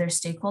talk with other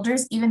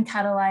stakeholders, even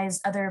catalyze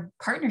other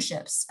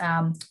partnerships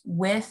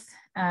with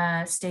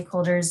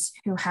stakeholders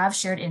who have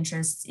shared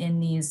interests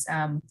in these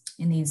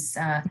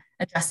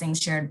addressing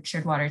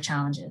shared water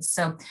challenges.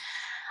 So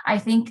I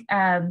think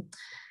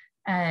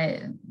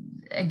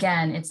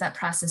again, it's that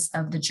process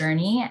of the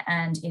journey,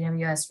 and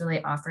AWS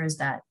really offers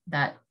that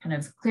kind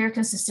of clear,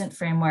 consistent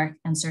framework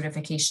and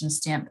certification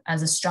stamp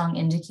as a strong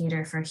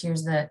indicator for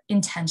here's the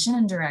intention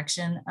and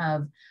direction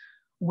of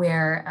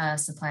where a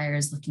supplier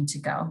is looking to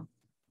go.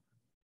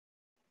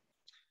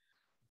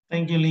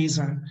 Thank you,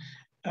 Lisa.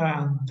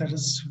 That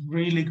is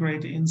really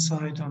great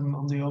insight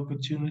on the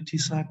opportunity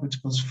side,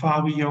 which goes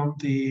far beyond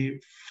the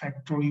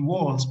factory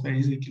walls,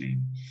 basically.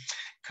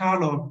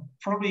 Carlo,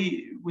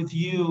 probably with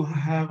your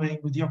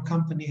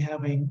company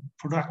having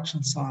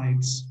production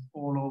sites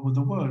all over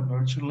the world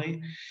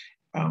virtually,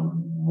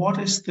 what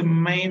is the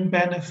main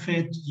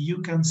benefit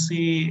you can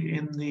see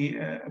in the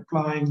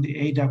applying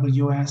the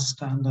AWS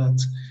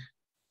standards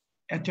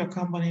at your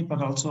company,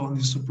 but also on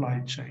the supply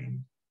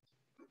chain?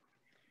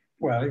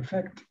 Well, in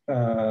fact,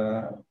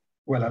 I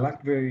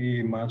like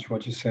very much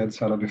what you said,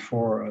 Sarah,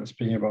 before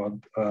speaking about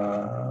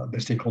the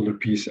stakeholder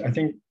piece. I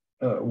think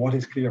what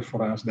is clear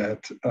for us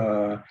that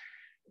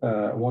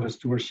water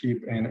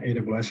stewardship and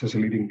AWS as a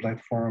leading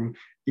platform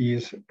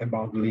is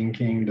about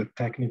linking the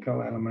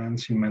technical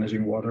elements in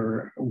managing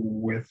water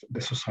with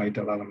the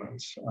societal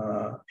elements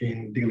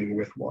in dealing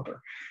with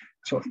water.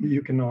 So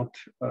you cannot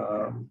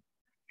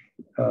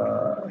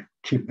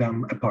keep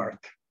them apart.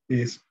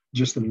 It's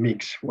just a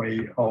mixed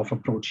way of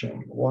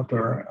approaching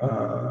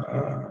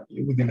water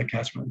within a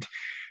catchment.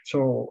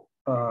 So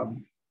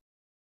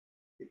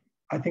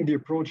I think the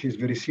approach is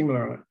very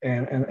similar,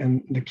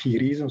 and the key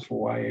reasons for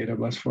why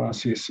AWS for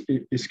us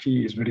is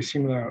key is very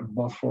similar,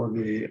 both for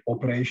the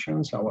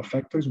operations, our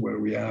factories, where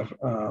we have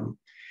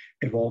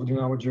evolved in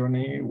our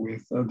journey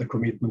with the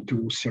commitment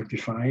to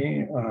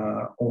certify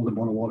all the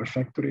bottled water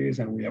factories,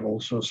 and we have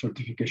also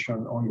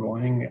certification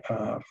ongoing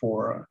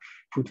for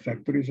food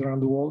factories around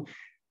the world.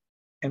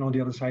 And on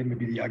the other side,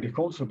 maybe the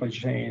agricultural supply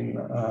chain,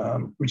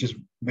 which is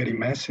very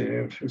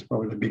massive. It's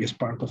probably the biggest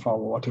part of our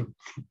water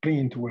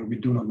footprint, where we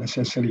do not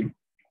necessarily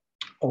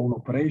own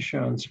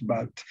operations,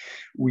 but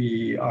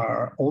we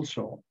are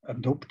also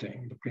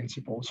adopting the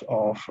principles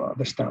of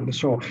the standard.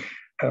 So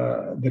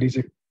there is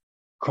a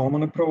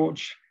common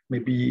approach,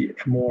 maybe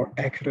a more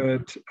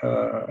accurate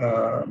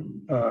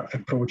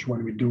approach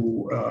when we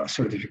do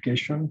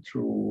certification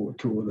through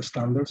the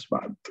standards,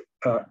 but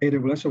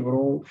AWS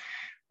overall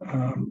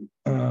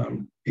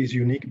is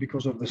unique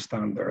because of the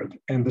standard.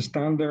 And the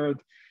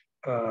standard,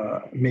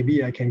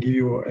 maybe I can give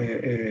you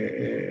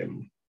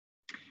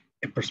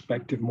a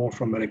perspective more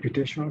from a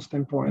reputational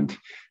standpoint,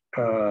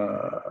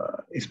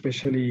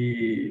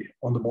 especially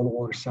on the bottled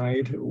water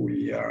side.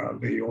 We are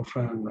very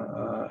often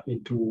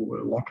into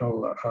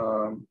local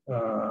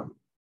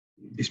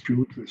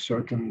dispute with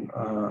certain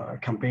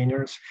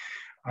campaigners.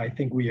 I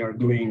think we are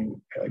doing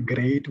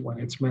great when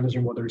it's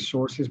managing water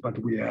resources, but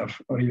we have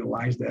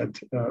realized that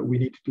we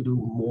need to do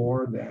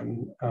more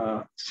than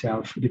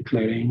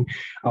self-declaring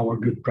our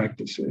good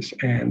practices.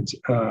 And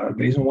the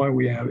reason why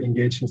we have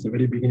engaged since the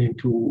very beginning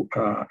to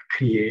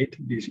create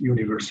this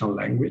universal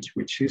language,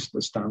 which is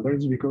the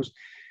standards, because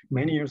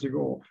many years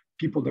ago,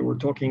 people that were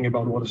talking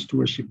about water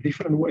stewardship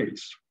different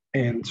ways.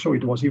 And so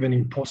it was even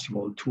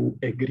impossible to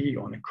agree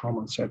on a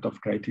common set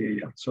of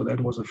criteria. So that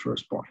was the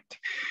first point.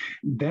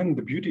 Then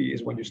the beauty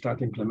is when you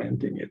start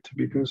implementing it,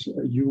 because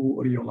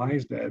you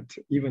realize that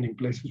even in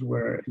places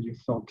where you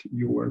thought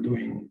you were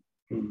doing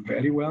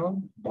very well,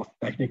 both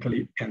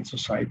technically and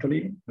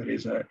societally, there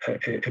is a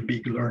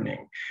big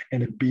learning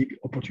and a big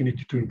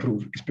opportunity to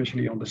improve,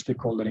 especially on the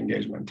stakeholder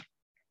engagement.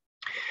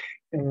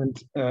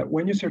 And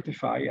when you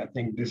certify, I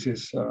think this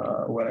is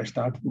where I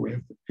started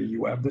with,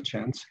 you have the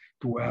chance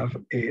to have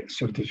a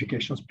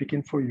certification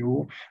speaking for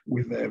you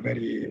with a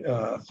very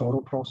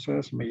thorough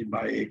process made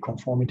by a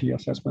conformity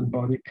assessment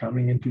body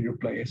coming into your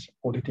place,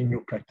 auditing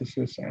your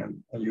practices,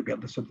 and you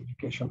get the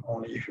certification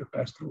only if you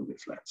pass through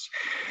this lens.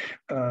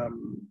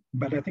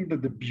 But I think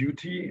that the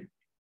beauty,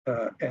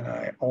 and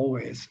I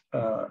always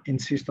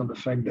insist on the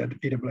fact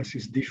that AWS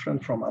is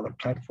different from other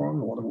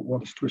platforms, or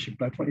the stewardship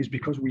platform, is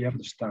because we have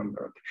the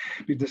standard.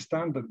 With the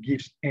standard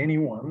gives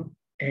anyone,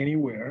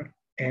 anywhere,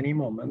 any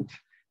moment,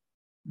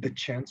 the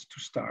chance to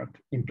start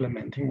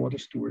implementing water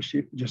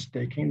stewardship, just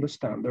taking the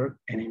standard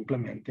and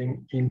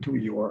implementing into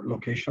your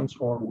locations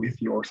or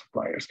with your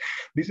suppliers.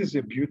 This is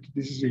a beauty,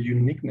 this is a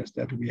uniqueness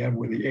that we have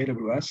with the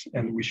AWS,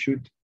 and we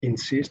should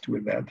insist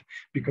with that,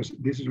 because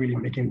this is really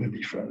making the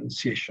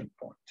differentiation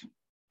point.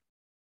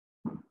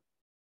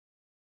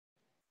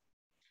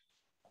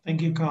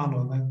 Thank you,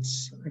 Carlo.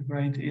 That's a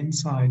great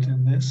insight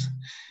in this.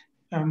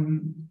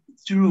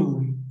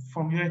 Drew,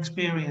 from your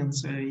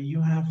experience, you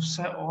have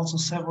also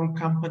several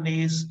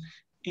companies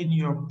in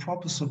your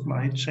proper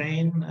supply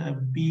chain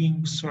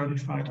being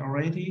certified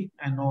already,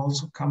 and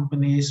also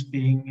companies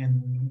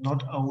being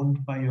not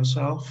owned by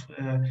yourself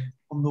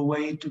on the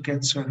way to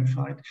get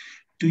certified.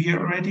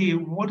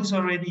 What is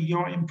already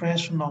your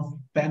impression of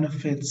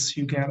benefits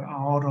you get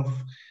out of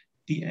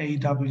the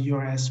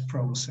AWS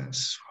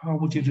process? How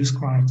would you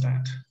describe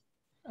that?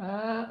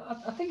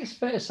 I think it's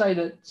fair to say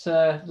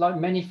that, like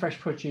many fresh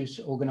produce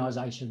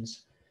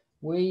organizations,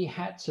 we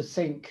had to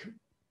think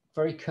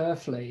very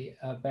carefully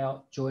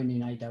about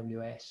joining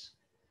AWS,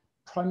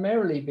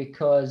 primarily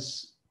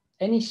because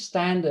any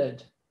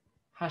standard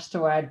has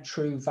to add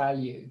true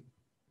value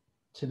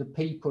to the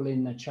people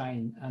in the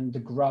chain and the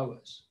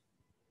growers.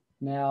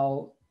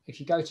 Now, if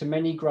you go to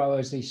many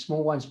growers, these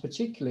small ones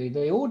particularly,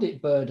 the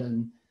audit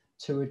burden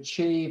to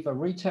achieve a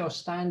retail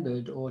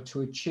standard or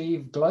to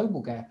achieve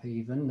global gap,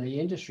 even the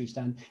industry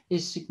standard,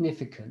 is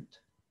significant.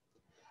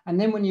 And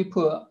then when you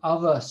put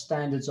other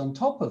standards on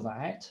top of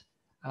that,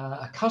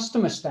 a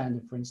customer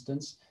standard, for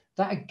instance,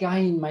 that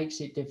again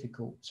makes it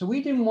difficult. So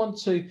we didn't want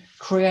to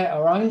create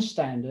our own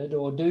standard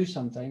or do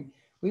something.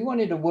 We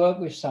wanted to work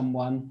with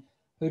someone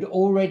who'd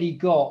already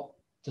got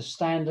the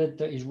standard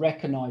that is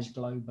recognized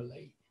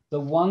globally, the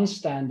one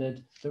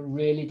standard that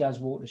really does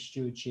water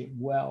stewardship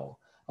well.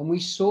 And we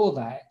saw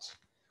that.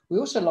 We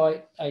also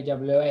like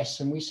AWS,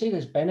 and we see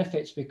there's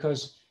benefits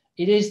because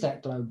it is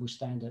that global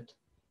standard.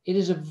 It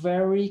is a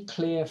very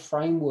clear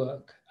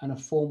framework and a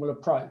formal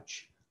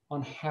approach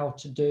on how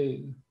to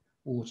do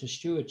water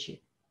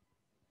stewardship.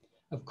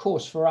 Of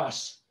course, for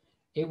us,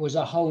 it was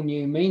a whole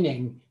new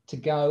meaning to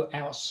go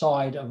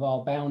outside of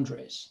our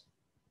boundaries.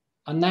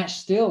 And that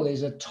still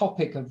is a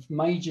topic of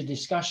major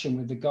discussion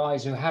with the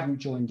guys who haven't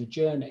joined the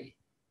journey.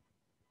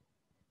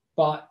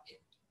 But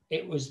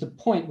it was the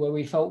point where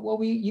we felt,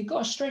 well, you've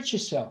got to stretch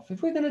yourself.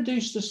 If we're going to do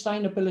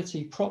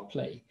sustainability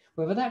properly,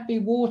 whether that be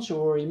water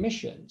or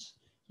emissions,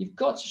 you've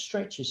got to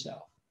stretch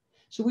yourself.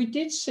 So we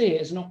did see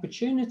it as an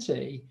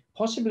opportunity,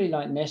 possibly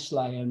like Nestle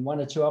and one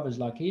or two others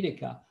like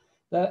Edeka,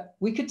 that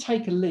we could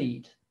take a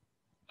lead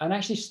and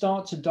actually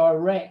start to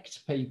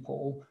direct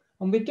people.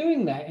 And we're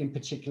doing that in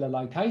particular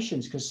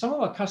locations because some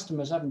of our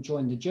customers haven't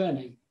joined the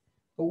journey,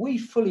 but we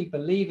fully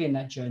believe in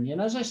that journey.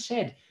 And as I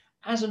said,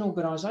 as an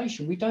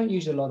organization, we don't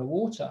use a lot of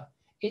water.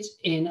 It's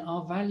in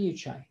our value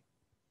chain.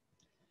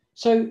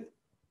 So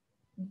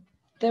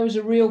there was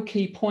a real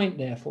key point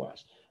there for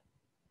us.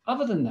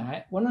 other than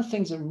that, one of the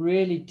things that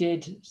really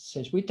did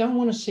says we don't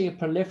want to see a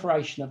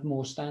proliferation of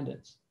more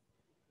standards.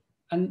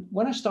 And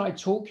when I started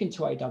talking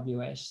to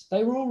AWS,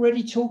 they were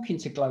already talking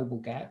to Global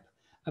Gap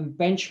and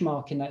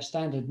benchmarking that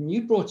standard. And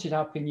you brought it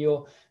up in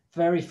your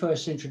very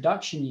first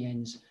introduction,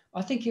 Jens.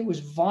 I think it was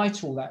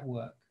vital, that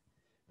work,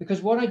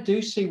 because what I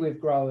do see with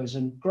growers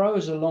and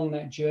growers along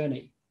that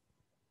journey,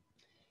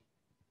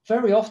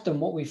 very often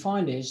what we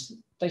find is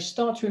they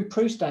start to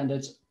improve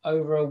standards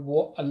over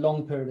a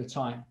long period of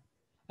time.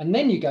 And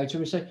then you go to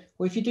them and say,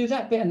 well, if you do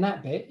that bit and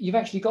that bit, you've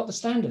actually got the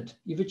standard,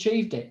 you've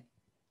achieved it.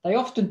 They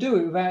often do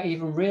it without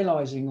even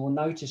realizing or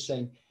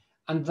noticing.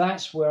 And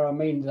that's where, I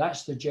mean,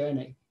 that's the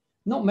journey.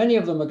 Not many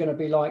of them are going to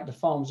be like the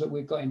farms that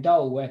we've got in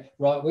Dole, where,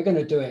 right, we're going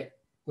to do it.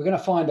 We're going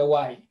to find a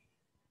way.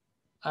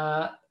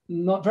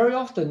 Not very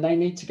often they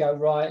need to go,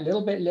 right,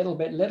 little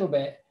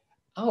bit.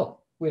 Oh,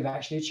 we've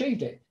actually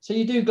achieved it. So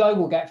you do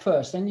Global Gap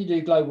first, then you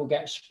do Global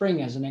Gap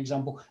Spring as an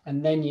example,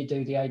 and then you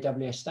do the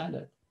AWS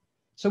standard.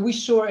 So we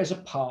saw it as a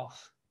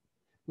path.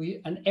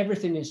 And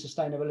everything in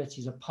sustainability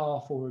is a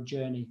path or a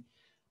journey.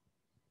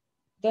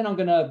 Then I'm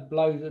going to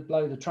blow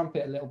the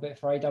trumpet a little bit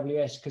for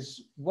AWS,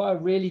 because what I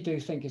really do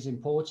think is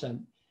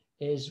important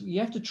is you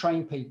have to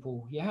train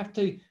people. You have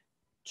to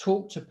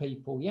talk to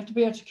people. You have to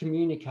be able to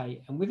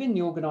communicate. And within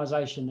the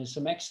organization, there's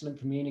some excellent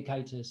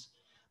communicators.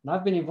 And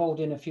I've been involved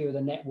in a few of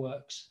the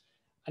networks.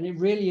 And it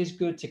really is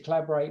good to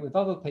collaborate with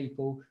other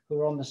people who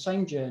are on the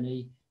same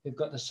journey, who've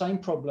got the same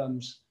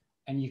problems,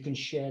 and you can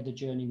share the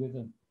journey with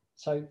them.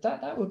 So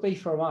that would be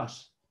from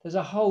us. There's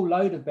a whole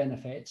load of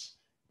benefits,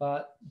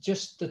 but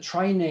just the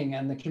training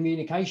and the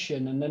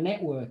communication and the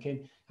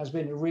networking has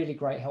been a really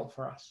great help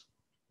for us.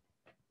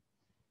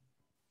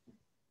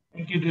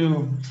 Thank you,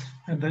 Drew.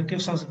 And that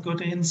gives us a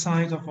good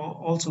insight of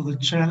also the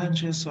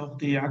challenges of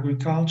the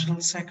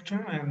agricultural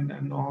sector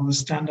and all the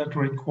standard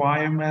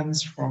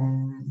requirements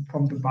from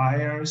the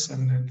buyers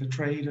and the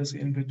traders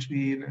in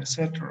between,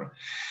 etc.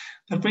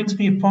 That brings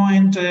me a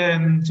point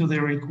to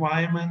the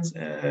requirements.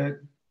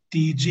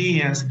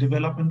 DG, as a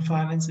development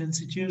finance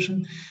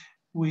institution,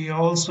 we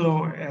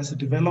also, as a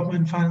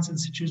development finance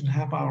institution,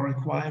 have our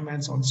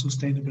requirements on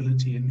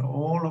sustainability in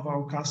all of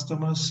our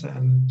customers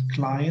and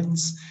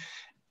clients.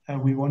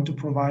 We want to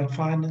provide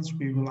finance.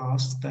 We will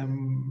ask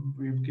them,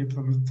 we will give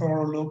them a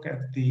thorough look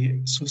at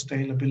the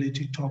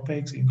sustainability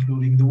topics,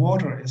 including the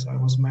water, as I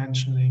was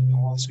mentioning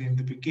also in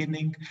the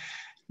beginning,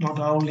 not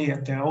only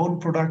at their own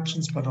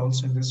productions, but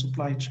also in the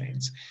supply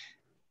chains.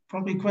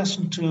 Probably a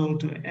question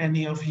to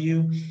any of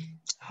you.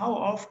 How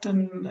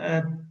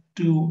often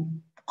do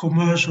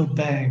commercial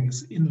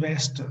banks,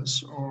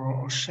 investors,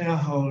 or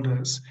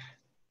shareholders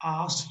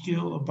ask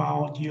you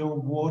about your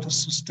water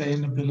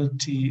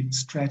sustainability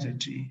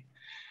strategy?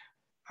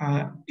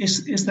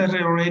 Is that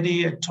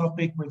already a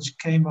topic which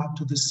came up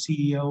to the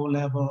CEO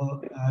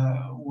level,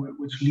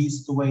 which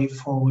leads the way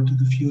forward to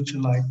the future,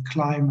 like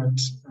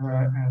climate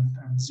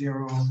and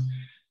zero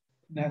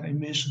net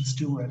emissions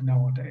do it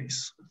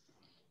nowadays?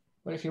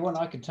 Well, if you want,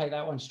 I could take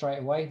that one straight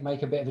away,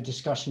 make a bit of a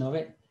discussion of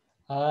it.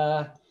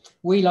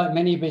 We, like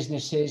many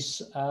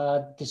businesses,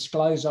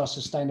 disclose our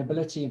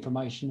sustainability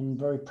information, and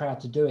very proud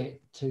to do it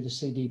to the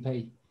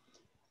CDP.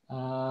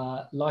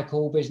 Like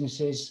all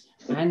businesses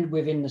and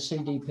within the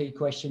CDP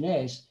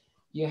questionnaires,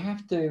 you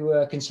have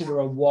to consider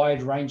a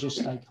wide range of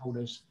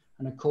stakeholders.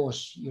 And of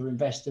course, your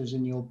investors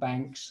and your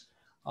banks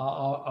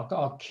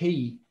are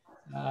key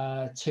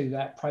to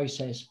that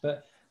process.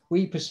 But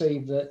we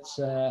perceive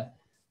that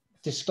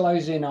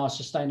disclosing our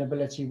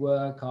sustainability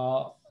work,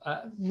 our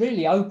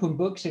really open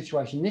book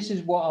situation. This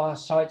is what our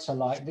sites are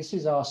like. This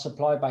is our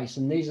supply base,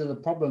 and these are the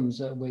problems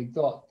that we've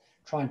got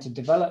trying to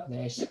develop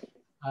this.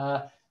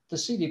 The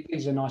CDP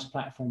is a nice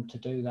platform to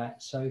do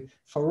that. So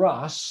for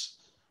us,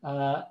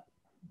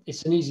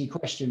 it's an easy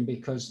question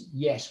because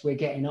yes, we're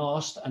getting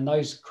asked, and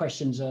those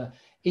questions are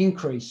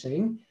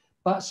increasing,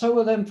 but so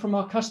are them from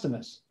our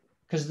customers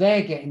because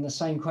they're getting the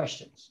same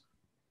questions.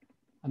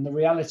 And the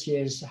reality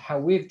is how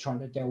we're trying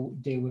to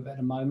deal with it at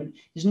the moment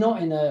is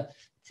not in a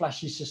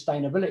flashy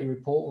sustainability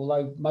report,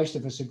 although most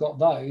of us have got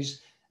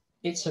those.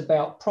 It's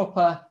about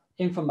proper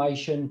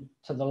information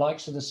to the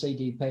likes of the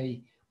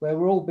CDP, where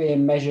we're all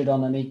being measured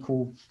on an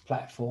equal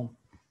platform.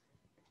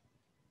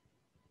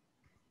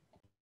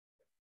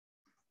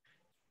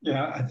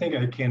 Yeah, I think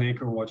I can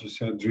echo what you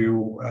said,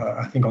 Drew.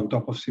 I think on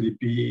top of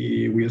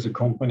CDP, we as a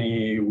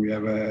company, we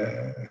have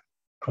a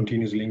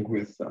continuous link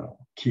with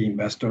key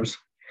investors.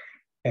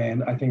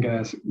 And I think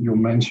as you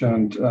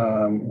mentioned,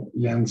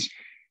 Jens,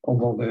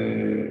 although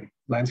the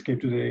landscape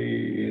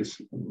today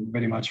is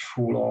very much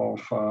full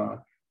of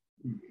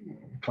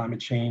climate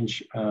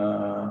change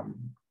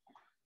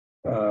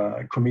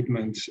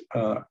commitments,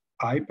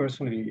 I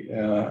personally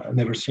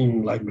never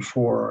seen like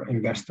before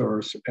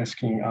investors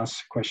asking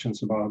us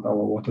questions about our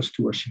water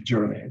stewardship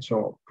journey.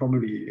 So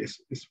probably is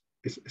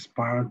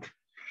part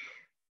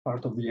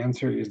of the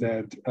answer is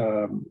that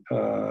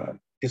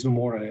it's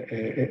more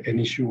an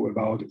issue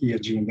about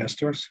ESG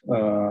investors.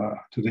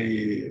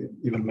 Today,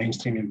 even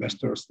mainstream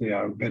investors, they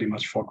are very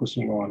much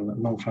focusing on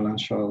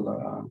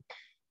non-financial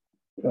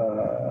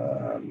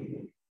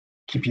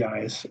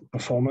KPIs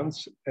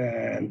performance.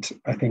 And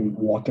I think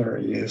water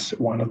is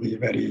one of the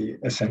very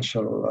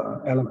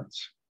essential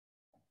elements.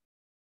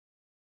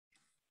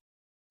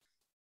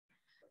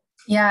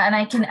 Yeah, and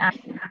I can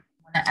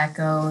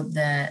echo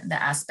the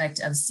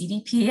aspect of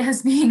CDP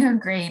as being a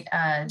great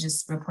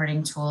just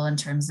reporting tool in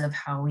terms of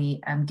how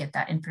we get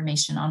that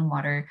information on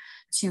water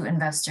to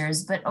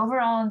investors. But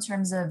overall, in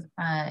terms of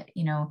how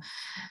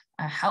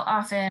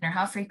often or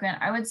how frequent,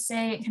 I would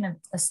say kind of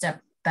a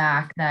step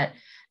back that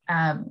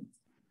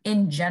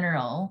in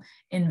general,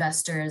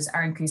 investors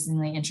are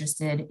increasingly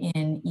interested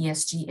in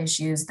ESG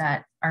issues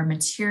that are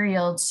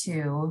material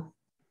to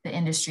the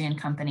industry and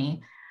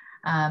company.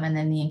 And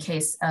then in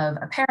case of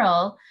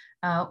apparel,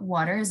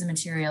 water is a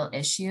material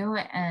issue,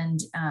 and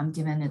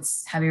given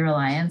its heavy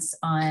reliance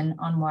on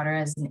water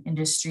as an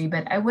industry.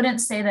 But I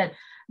wouldn't say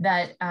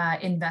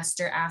that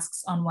investor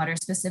asks on water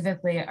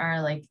specifically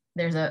are like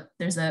there's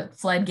a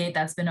floodgate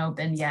that's been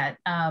opened yet.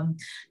 I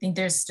think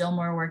there's still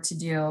more work to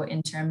do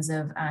in terms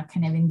of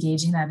kind of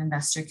engaging that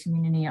investor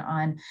community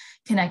on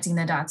connecting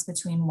the dots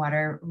between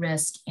water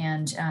risk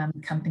and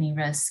company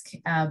risk.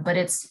 But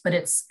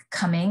it's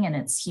coming, and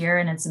it's here,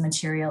 and it's a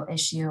material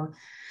issue.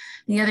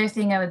 The other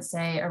thing I would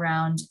say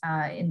around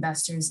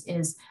investors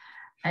is,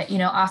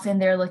 often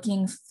they're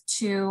looking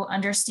to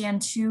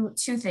understand two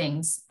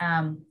things.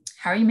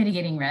 How are you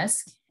mitigating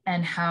risk?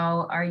 And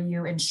how are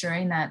you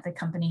ensuring that the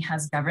company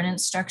has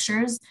governance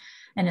structures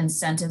and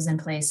incentives in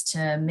place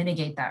to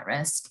mitigate that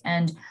risk?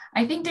 And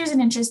I think there's an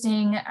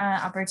interesting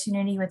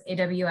opportunity with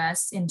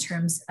AWS in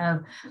terms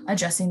of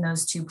addressing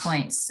those 2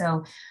 points.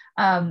 So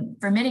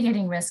for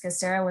mitigating risk, as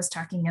Sarah was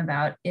talking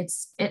about, it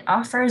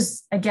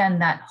offers, again,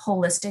 that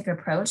holistic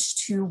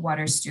approach to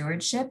water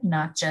stewardship,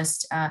 not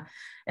just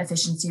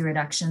efficiency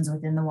reductions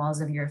within the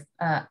walls of your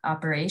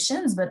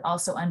operations, but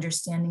also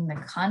understanding the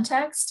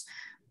context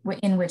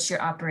in which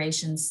your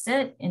operations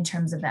sit in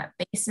terms of that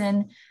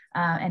basin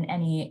and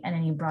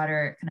any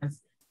broader kind of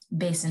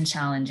basin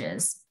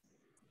challenges.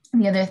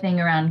 The other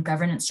thing around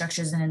governance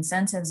structures and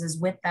incentives is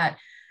with that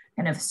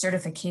kind of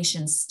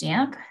certification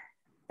stamp,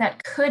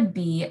 that could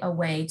be a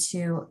way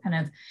to kind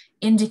of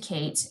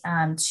indicate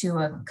to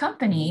a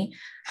company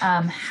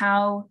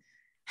how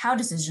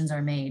decisions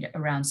are made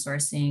around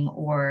sourcing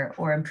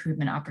or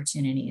improvement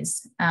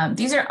opportunities.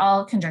 These are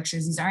all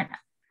conjectures. These aren't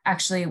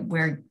actually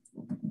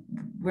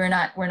we're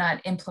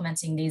not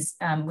implementing these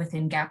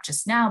within GAP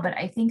just now, but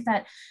I think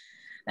that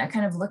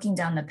kind of looking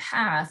down the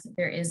path,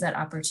 there is that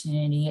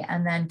opportunity,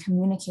 and then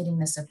communicating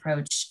this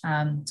approach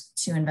to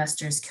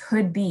investors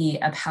could be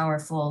a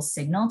powerful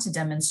signal to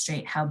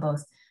demonstrate how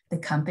both the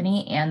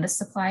company and the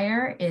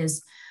supplier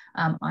is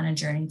on a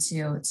journey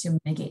to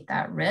mitigate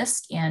that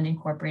risk and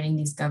incorporating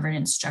these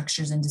governance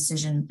structures and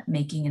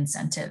decision-making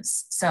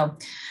incentives. So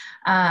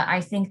I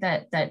think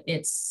that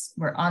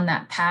we're on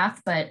that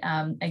path, but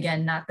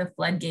again, not the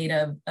floodgate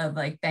of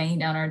like banging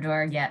down our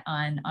door yet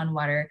on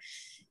water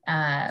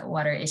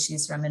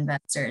issues from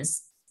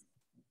investors.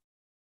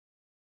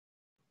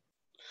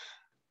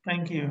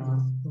 Thank you.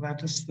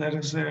 That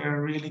is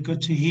really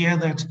good to hear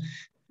that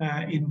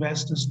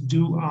investors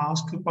do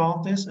ask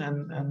about this,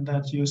 and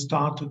that you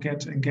start to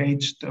get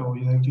engaged, or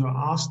that you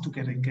are asked to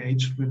get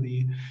engaged with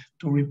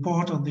to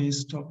report on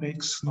these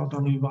topics, not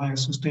only via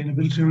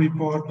sustainability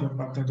report,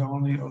 but that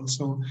only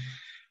also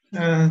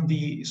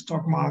the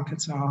stock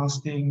markets are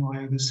asking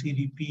via the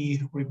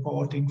CDP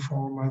reporting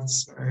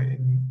formats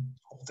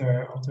of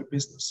their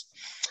business.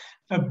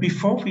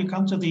 Before we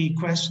come to the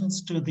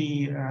questions to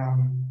the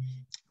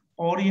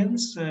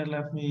audience,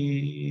 let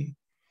me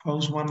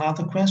pose one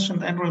other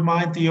question and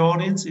remind the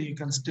audience that you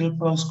can still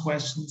pose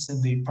questions in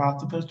the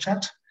Partable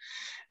chat.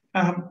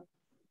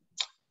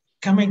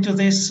 Coming to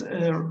this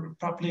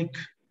public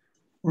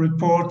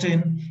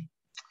reporting,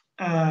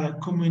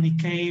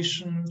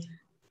 communication,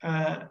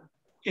 I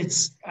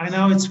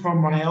know it's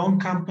from my own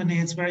company,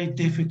 it's very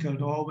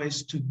difficult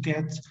always to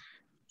get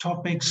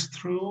topics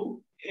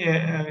through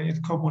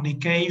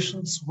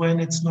communications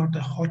when it's not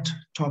a hot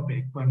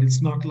topic, when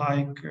it's not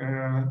like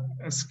a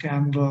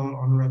scandal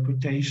on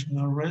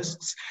reputational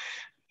risks.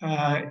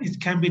 It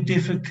can be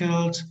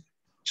difficult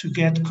to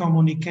get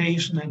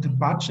communication and a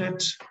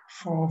budget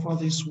for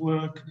this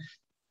work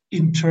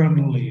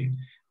internally.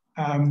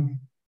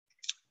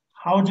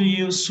 How do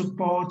you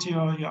support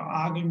your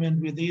argument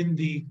within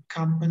the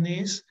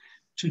companies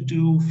to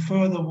do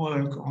further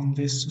work on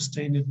these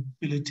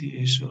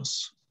sustainability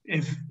issues?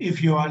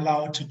 If you are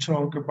allowed to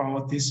talk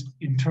about this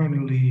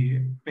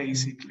internally,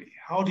 basically,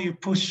 how do you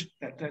push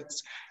that? That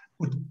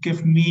would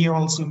give me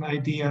also an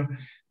idea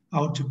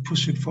how to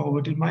push it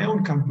forward in my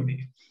own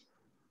company.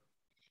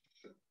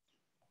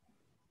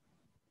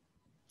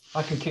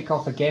 I can kick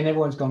off again.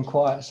 Everyone's gone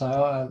quiet,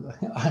 so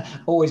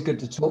always good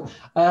to talk.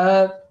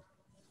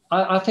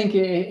 I think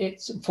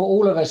it's for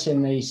all of us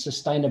in the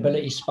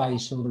sustainability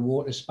space or the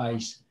water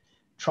space,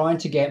 trying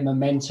to get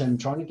momentum,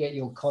 trying to get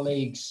your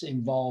colleagues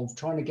involved,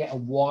 trying to get a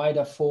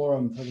wider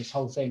forum for this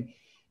whole thing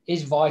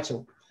is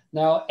vital.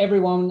 Now,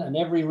 everyone and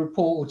every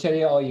report will tell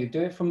you, oh, you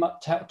do it from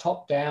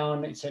top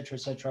down, et cetera,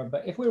 et cetera.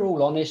 But if we're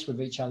all honest with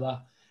each other,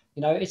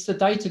 You know, it's the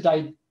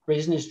day-to-day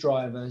business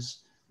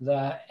drivers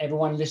that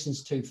everyone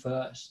listens to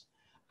first.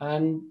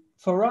 And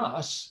for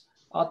us,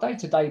 our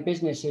day-to-day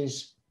business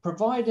is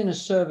providing a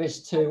service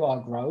to our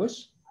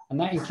growers, and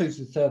that includes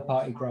the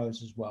third-party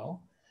growers as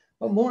well.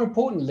 But more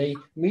importantly,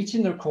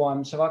 meeting the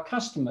requirements of our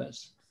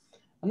customers.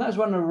 And that's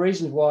one of the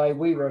reasons why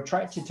we were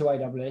attracted to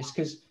AWS,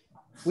 because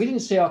we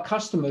didn't see our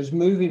customers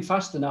moving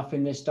fast enough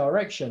in this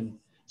direction.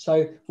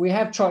 So we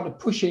have tried to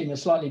push it in a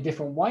slightly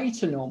different way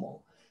to normal.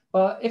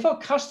 But if our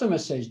customer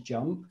says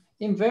jump,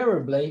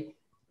 invariably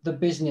the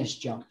business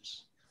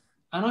jumps.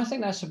 And I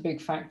think that's a big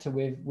factor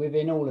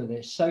within all of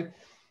this. So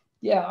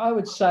yeah, I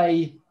would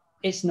say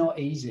it's not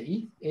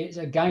easy. It's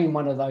again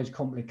one of those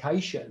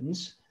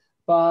complications,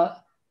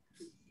 but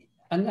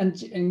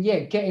and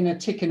yeah, getting a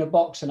tick in a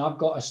box and I've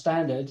got a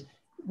standard,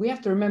 we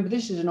have to remember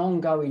this is an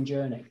ongoing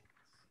journey.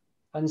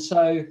 And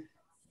so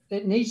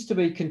it needs to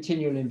be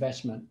continual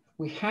investment.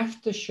 We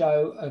have to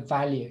show a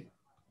value.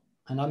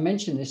 And I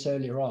mentioned this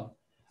earlier on.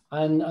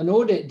 And an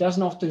audit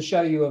doesn't often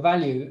show you a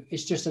value.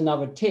 It's just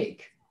another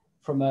tick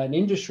from an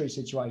industry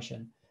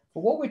situation. But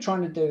what we're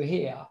trying to do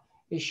here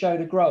is show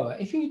the grower,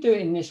 if you do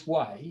it in this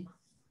way,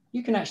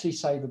 you can actually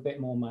save a bit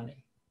more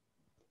money.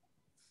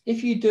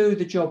 If you do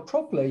the job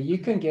properly, you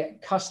can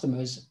get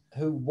customers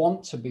who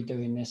want to be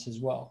doing this as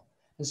well.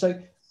 And so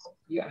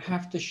you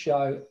have to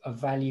show a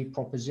value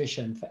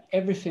proposition for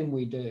everything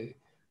we do.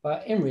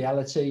 But in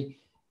reality,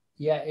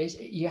 yeah,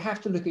 you have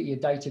to look at your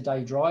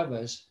day-to-day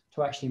drivers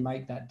to actually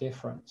make that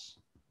difference.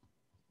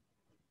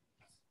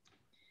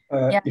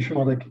 If you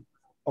want to,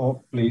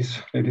 oh,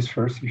 please, ladies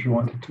first, if you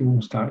wanted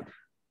to start.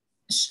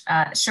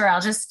 Sure,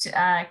 I'll just,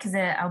 because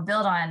I'll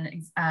build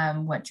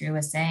on what Drew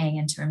was saying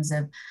in terms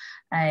of,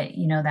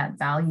 you know, that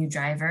value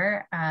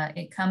driver.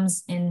 It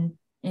comes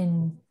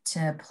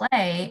into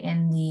play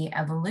in the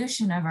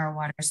evolution of our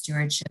water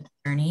stewardship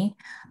journey,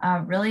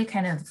 really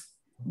kind of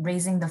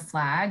raising the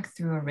flag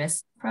through a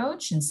risk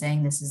approach and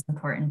saying this is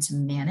important to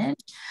manage.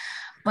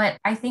 But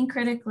I think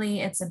critically,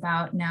 it's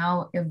about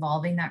now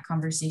evolving that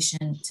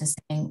conversation to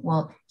saying,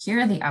 well, here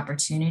are the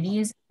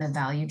opportunities, the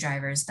value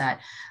drivers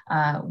that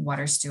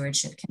water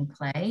stewardship can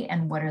play,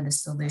 and what are the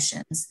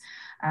solutions?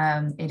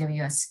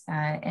 AWS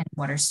and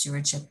water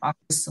stewardship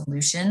offers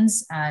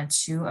solutions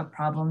to a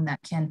problem that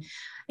can,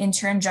 in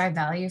turn, drive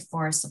value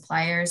for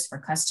suppliers, for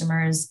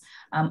customers.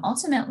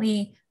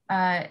 Ultimately,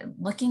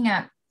 looking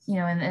at, you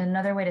know, and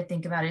another way to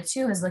think about it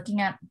too is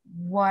looking at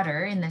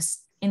water in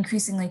this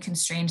increasingly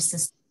constrained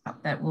system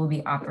that we'll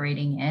be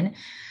operating in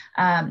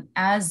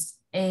as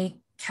a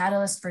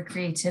catalyst for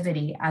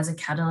creativity, as a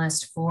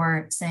catalyst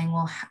for saying,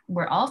 well,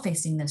 we're all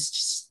facing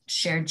this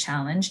shared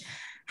challenge.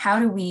 How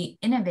do we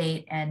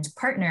innovate and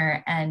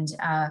partner and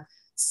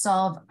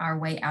solve our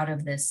way out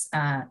of this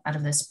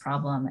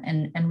problem,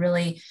 and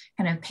really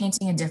kind of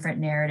painting a different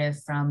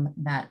narrative from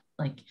that,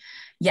 like,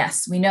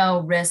 yes, we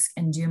know risk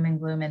and doom and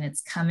gloom and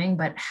it's coming,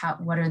 but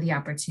what are the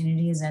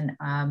opportunities?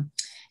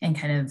 And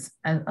kind of,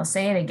 I'll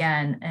say it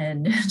again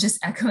and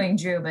just echoing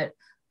Drew, but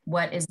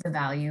what is the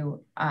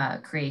value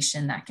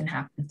creation that can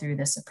happen through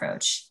this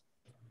approach?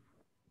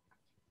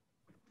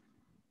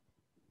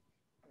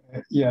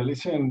 Yeah,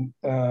 listen,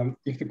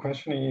 if the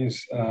question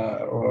is,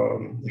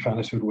 or if I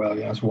understood well,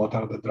 yes, what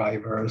are the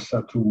drivers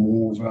to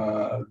move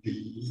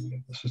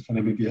the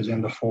sustainability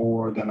agenda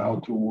forward and how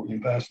to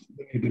invest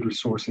the needed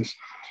resources?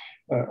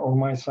 On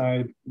my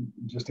side,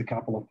 just a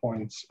couple of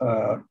points.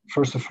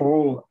 First of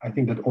all, I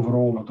think that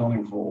overall, not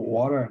only for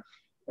water,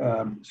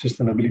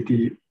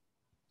 sustainability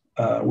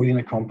within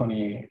a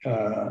company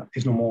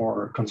is no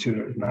more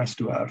considered nice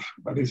to have,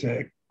 but is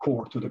a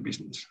core to the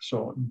business.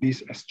 So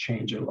this has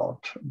changed a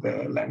lot,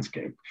 the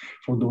landscape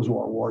for those who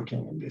are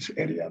working in this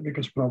area,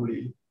 because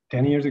probably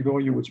 10 years ago,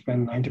 you would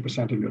spend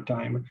 90% of your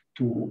time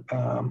to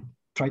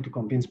try to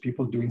convince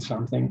people doing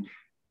something.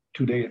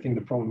 Today, I think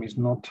the problem is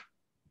not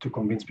to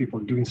convince people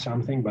doing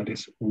something, but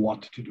it's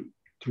what to do,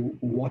 to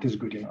what is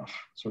good enough.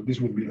 So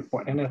this would be the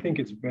point. And I think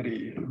it's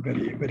very,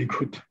 very, very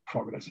good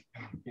progress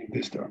in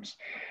these terms.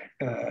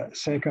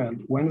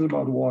 Second, when it's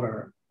about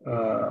water,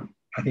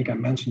 I think I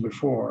mentioned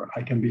before,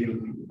 I can be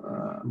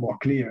more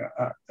clear,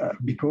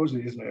 because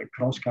it is a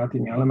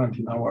cross-cutting element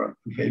in our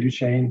value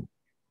chain,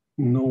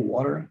 no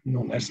water,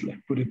 no Nestle,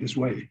 put it this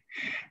way.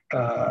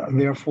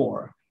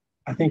 Therefore,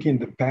 I think in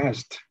the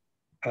past,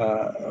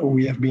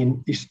 we have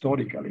been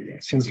historically,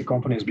 since the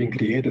company has been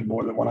created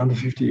more than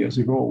 150 years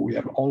ago, we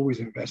have always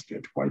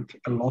invested quite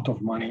a lot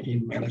of money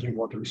in managing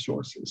water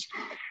resources.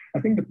 I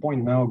think the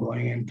point now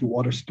going into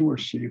water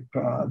stewardship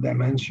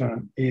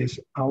dimension is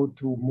how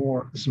to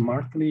more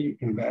smartly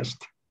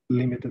invest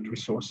limited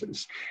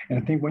resources. And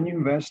I think when you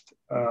invest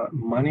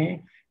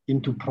money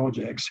into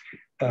projects,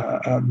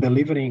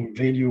 delivering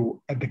value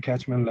at the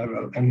catchment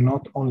level and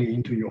not only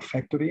into your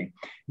factory,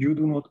 you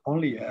do not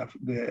only have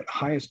the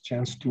highest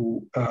chance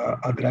to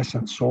address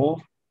and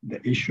solve the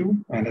issue,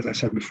 and as I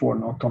said before,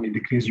 not only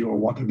decrease your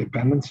water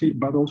dependency,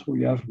 but also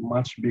you have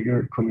much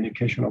bigger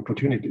communication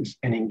opportunities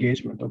and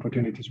engagement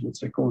opportunities with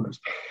stakeholders.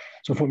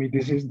 So for me,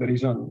 this is the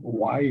reason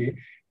why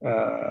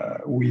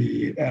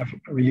we have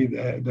really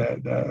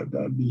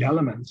the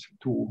elements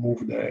to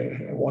move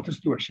the water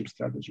stewardship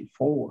strategy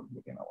forward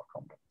within our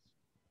company.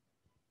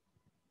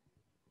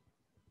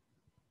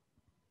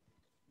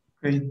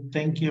 Great,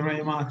 thank you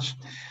very much.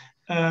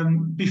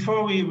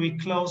 Before we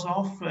close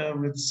off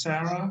with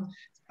Sarah,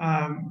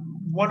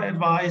 what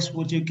advice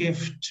would you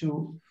give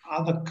to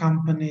other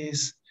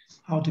companies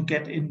how to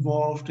get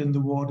involved in the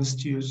water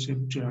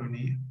stewardship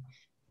journey?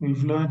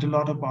 We've learned a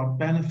lot about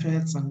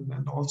benefits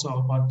and also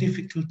about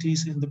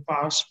difficulties in the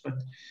past, but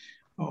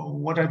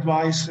what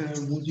advice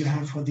would you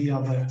have for the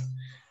other?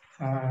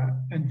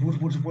 And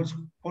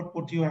what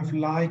would you have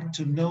liked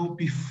to know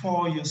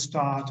before you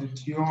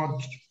started your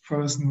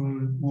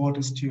personal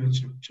water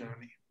stewardship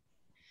journey?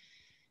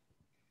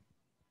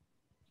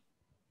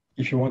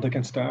 If you want, I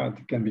can start.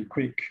 It can be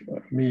quick.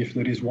 Me, if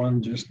there is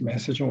one just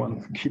message,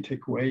 one key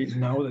takeaway,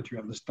 now that you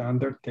have the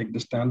standard, take the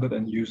standard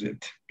and use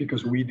it,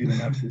 because we didn't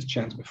have this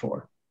chance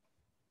before.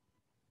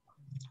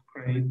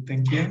 Great,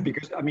 thank you.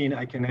 Because, I mean,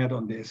 I can add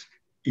on this.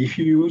 If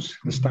you use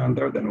the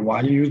standard, and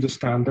while you use the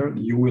standard,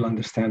 you will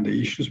understand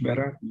the issues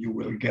better, you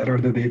will gather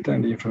the data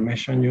and the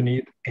information you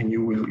need, and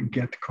you will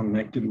get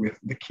connected with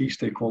the key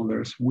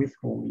stakeholders with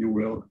whom you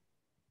will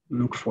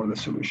look for the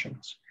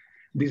solutions.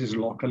 This is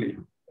locally,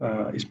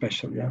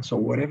 especially, yeah? So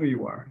wherever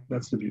you are,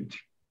 that's the beauty.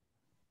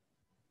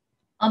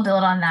 I'll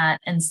build on that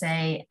and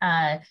say,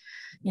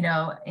 you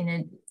know,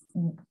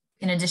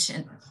 in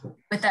addition,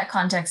 with that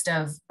context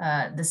of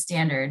the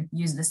standard,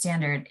 use the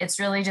standard, it's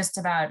really just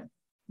about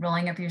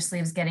rolling up your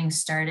sleeves, getting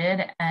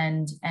started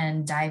and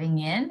diving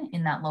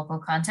in that local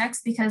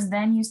context, because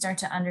then you start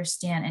to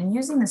understand, and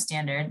using the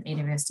standard,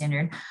 AWS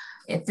standard,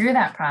 through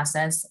that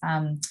process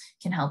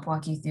can help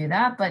walk you through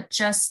that. But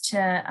just to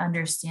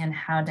understand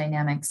how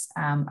dynamics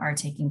are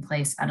taking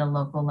place at a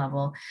local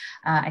level,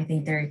 I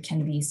think there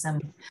can be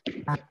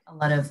a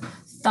lot of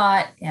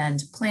thought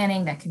and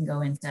planning that can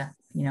go into,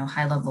 you know,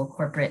 high-level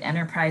corporate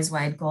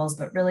enterprise-wide goals,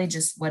 but really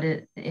just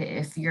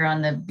if you're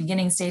on the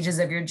beginning stages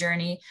of your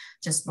journey,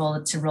 just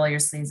roll your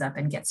sleeves up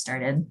and get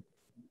started.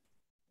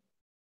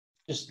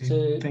 Just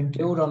to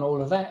build on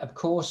all of that, of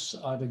course,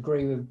 I'd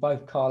agree with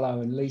both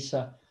Carlo and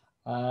Lisa.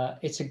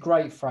 It's a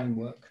great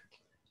framework.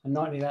 And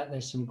not only that,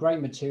 there's some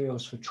great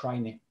materials for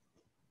training.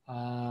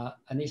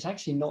 And it's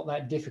actually not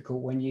that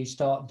difficult when you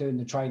start doing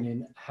the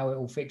training, how it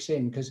all fits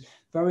in, because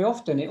very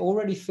often it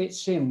already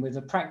fits in with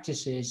the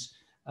practices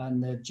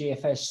and the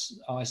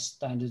GFSI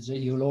standards that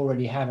you'll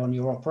already have on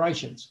your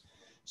operations.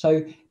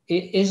 So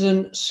it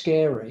isn't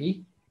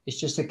scary. It's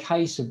just a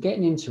case of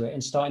getting into it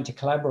and starting to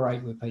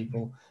collaborate with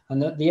people.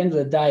 And at the end of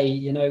the day,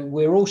 you know,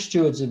 we're all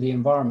stewards of the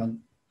environment,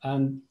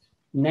 and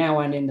now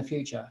and in the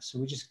future. So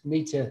we just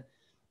need to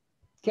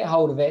get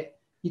hold of it.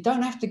 You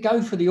don't have to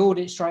go for the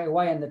audit straight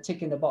away and the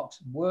tick in the box.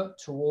 Work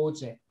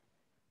towards it.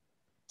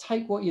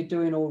 Take what you're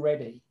doing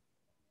already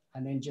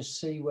and then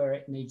just see where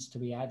it needs to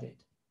be added.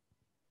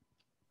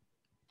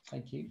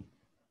 Thank you.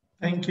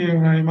 Thank you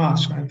very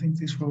much. I think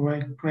these were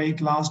great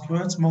last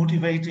words,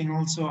 motivating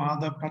also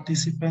other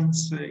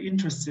participants,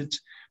 interested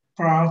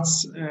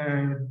parts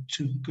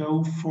to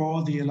go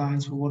for the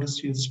Alliance for Water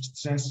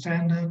Stewardship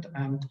Standard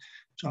and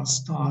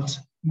just start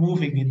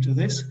moving into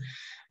this.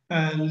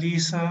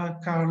 Lisa,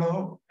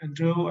 Carlo, and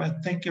Joe,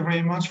 thank you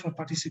very much for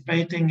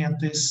participating in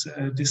this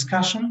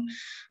discussion,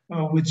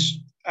 which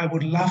I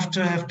would love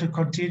to have to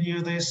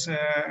continue this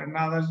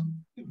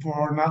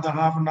for another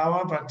half an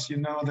hour, but you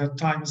know that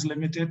time is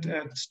limited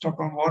at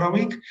Stockholm Water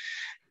Week.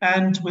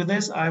 And with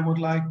this, I would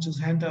like to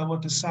hand over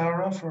to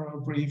Sarah for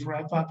a brief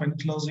wrap up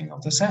and closing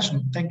of the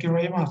session. Thank you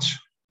very much.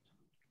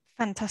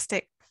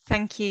 Fantastic.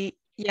 Thank you,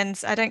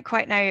 Jens. I don't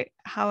quite know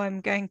how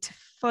I'm going to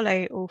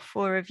follow all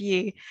four of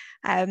you.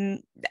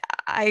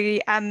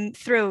 I am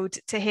thrilled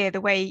to hear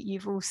the way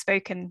you've all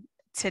spoken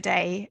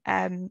today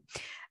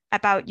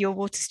about your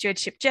water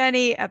stewardship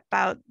journey,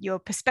 about your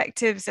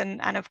perspectives,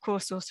 and of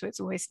course also it's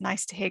always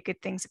nice to hear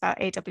good things about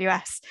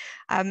AWS.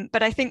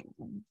 But I think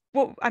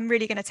what I'm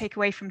really going to take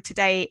away from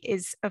today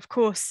is, of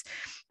course,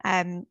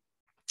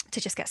 to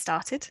just get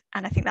started.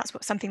 And I think that's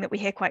something that we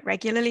hear quite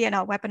regularly in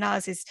our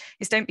webinars is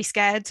don't be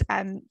scared,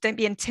 don't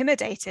be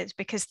intimidated,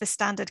 because the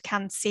standard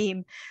can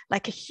seem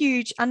like a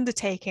huge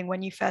undertaking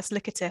when you first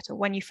look at it, or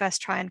when you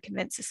first try and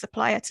convince a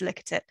supplier to look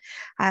at it.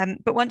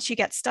 But once you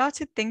get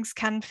started, things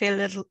can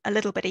feel a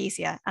little bit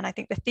easier. And I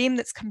think the theme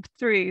that's come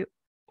through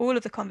all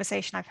of the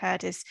conversation I've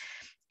heard is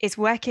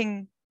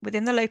working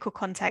within the local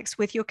context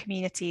with your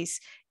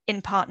communities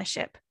in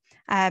partnership.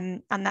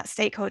 And that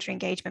stakeholder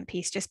engagement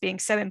piece just being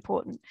so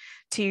important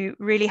to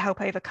really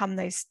help overcome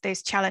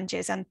those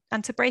challenges and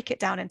to break it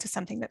down into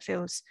something that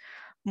feels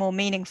more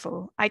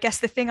meaningful. I guess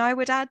the thing I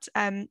would add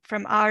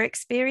from our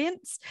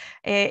experience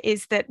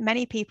is that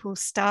many people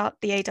start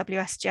the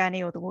AWS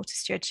journey or the water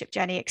stewardship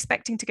journey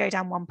expecting to go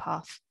down one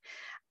path.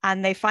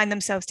 and they find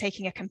themselves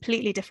taking a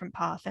completely different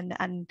path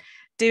and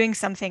doing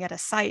something at a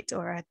site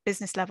or a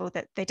business level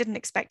that they didn't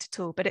expect at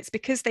all. But it's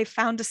because they've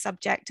found a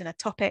subject and a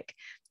topic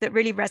that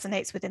really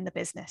resonates within the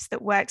business,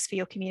 that works for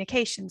your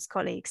communications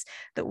colleagues,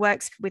 that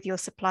works with your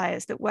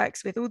suppliers, that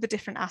works with all the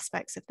different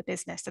aspects of the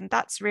business. And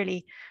that's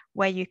really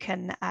where you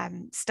can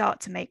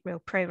start to make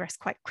real progress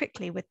quite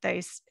quickly with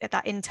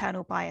that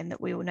internal buy-in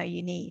that we all know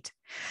you need.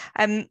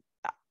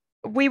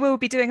 We will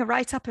be doing a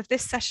write-up of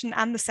this session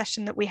and the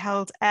session that we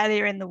held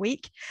earlier in the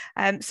week.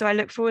 So I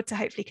look forward to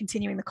hopefully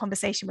continuing the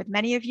conversation with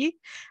many of you.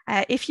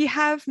 If you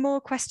have more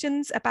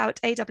questions about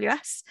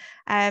AWS,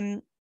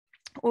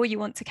 or you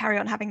want to carry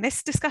on having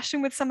this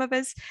discussion with some of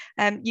us,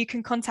 you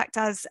can contact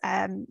us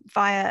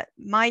via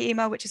my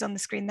email, which is on the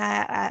screen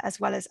there,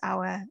 as well as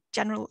our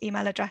general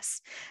email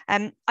address.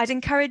 I'd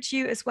encourage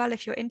you as well,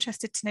 if you're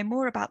interested to know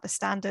more about the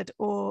standard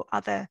or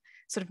other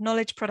sort of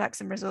knowledge products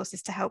and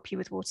resources to help you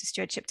with water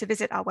stewardship, to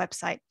visit our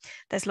website.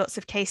 There's lots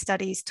of case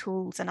studies,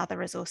 tools, and other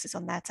resources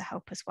on there to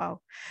help as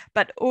well.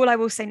 But all I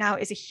will say now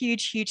is a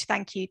huge, huge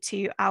thank you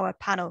to our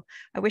panel.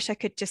 I wish I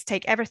could just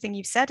take everything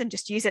you've said and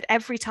just use it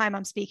every time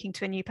I'm speaking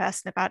to a new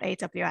person about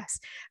AWS.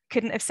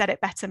 Couldn't have said it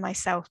better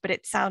myself, but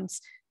it sounds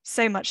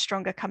so much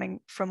stronger coming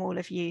from all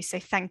of you. So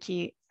thank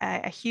you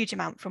a huge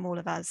amount from all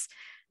of us.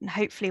 And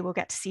hopefully we'll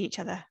get to see each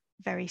other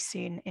very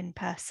soon in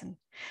person.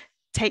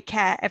 Take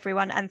care,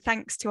 everyone, and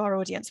thanks to our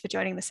audience for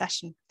joining the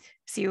session.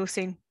 See you all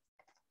soon.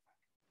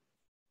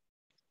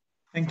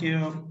 Thank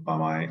you.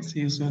 Bye-bye.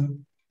 See you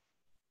soon.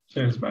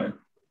 Cheers. Bye.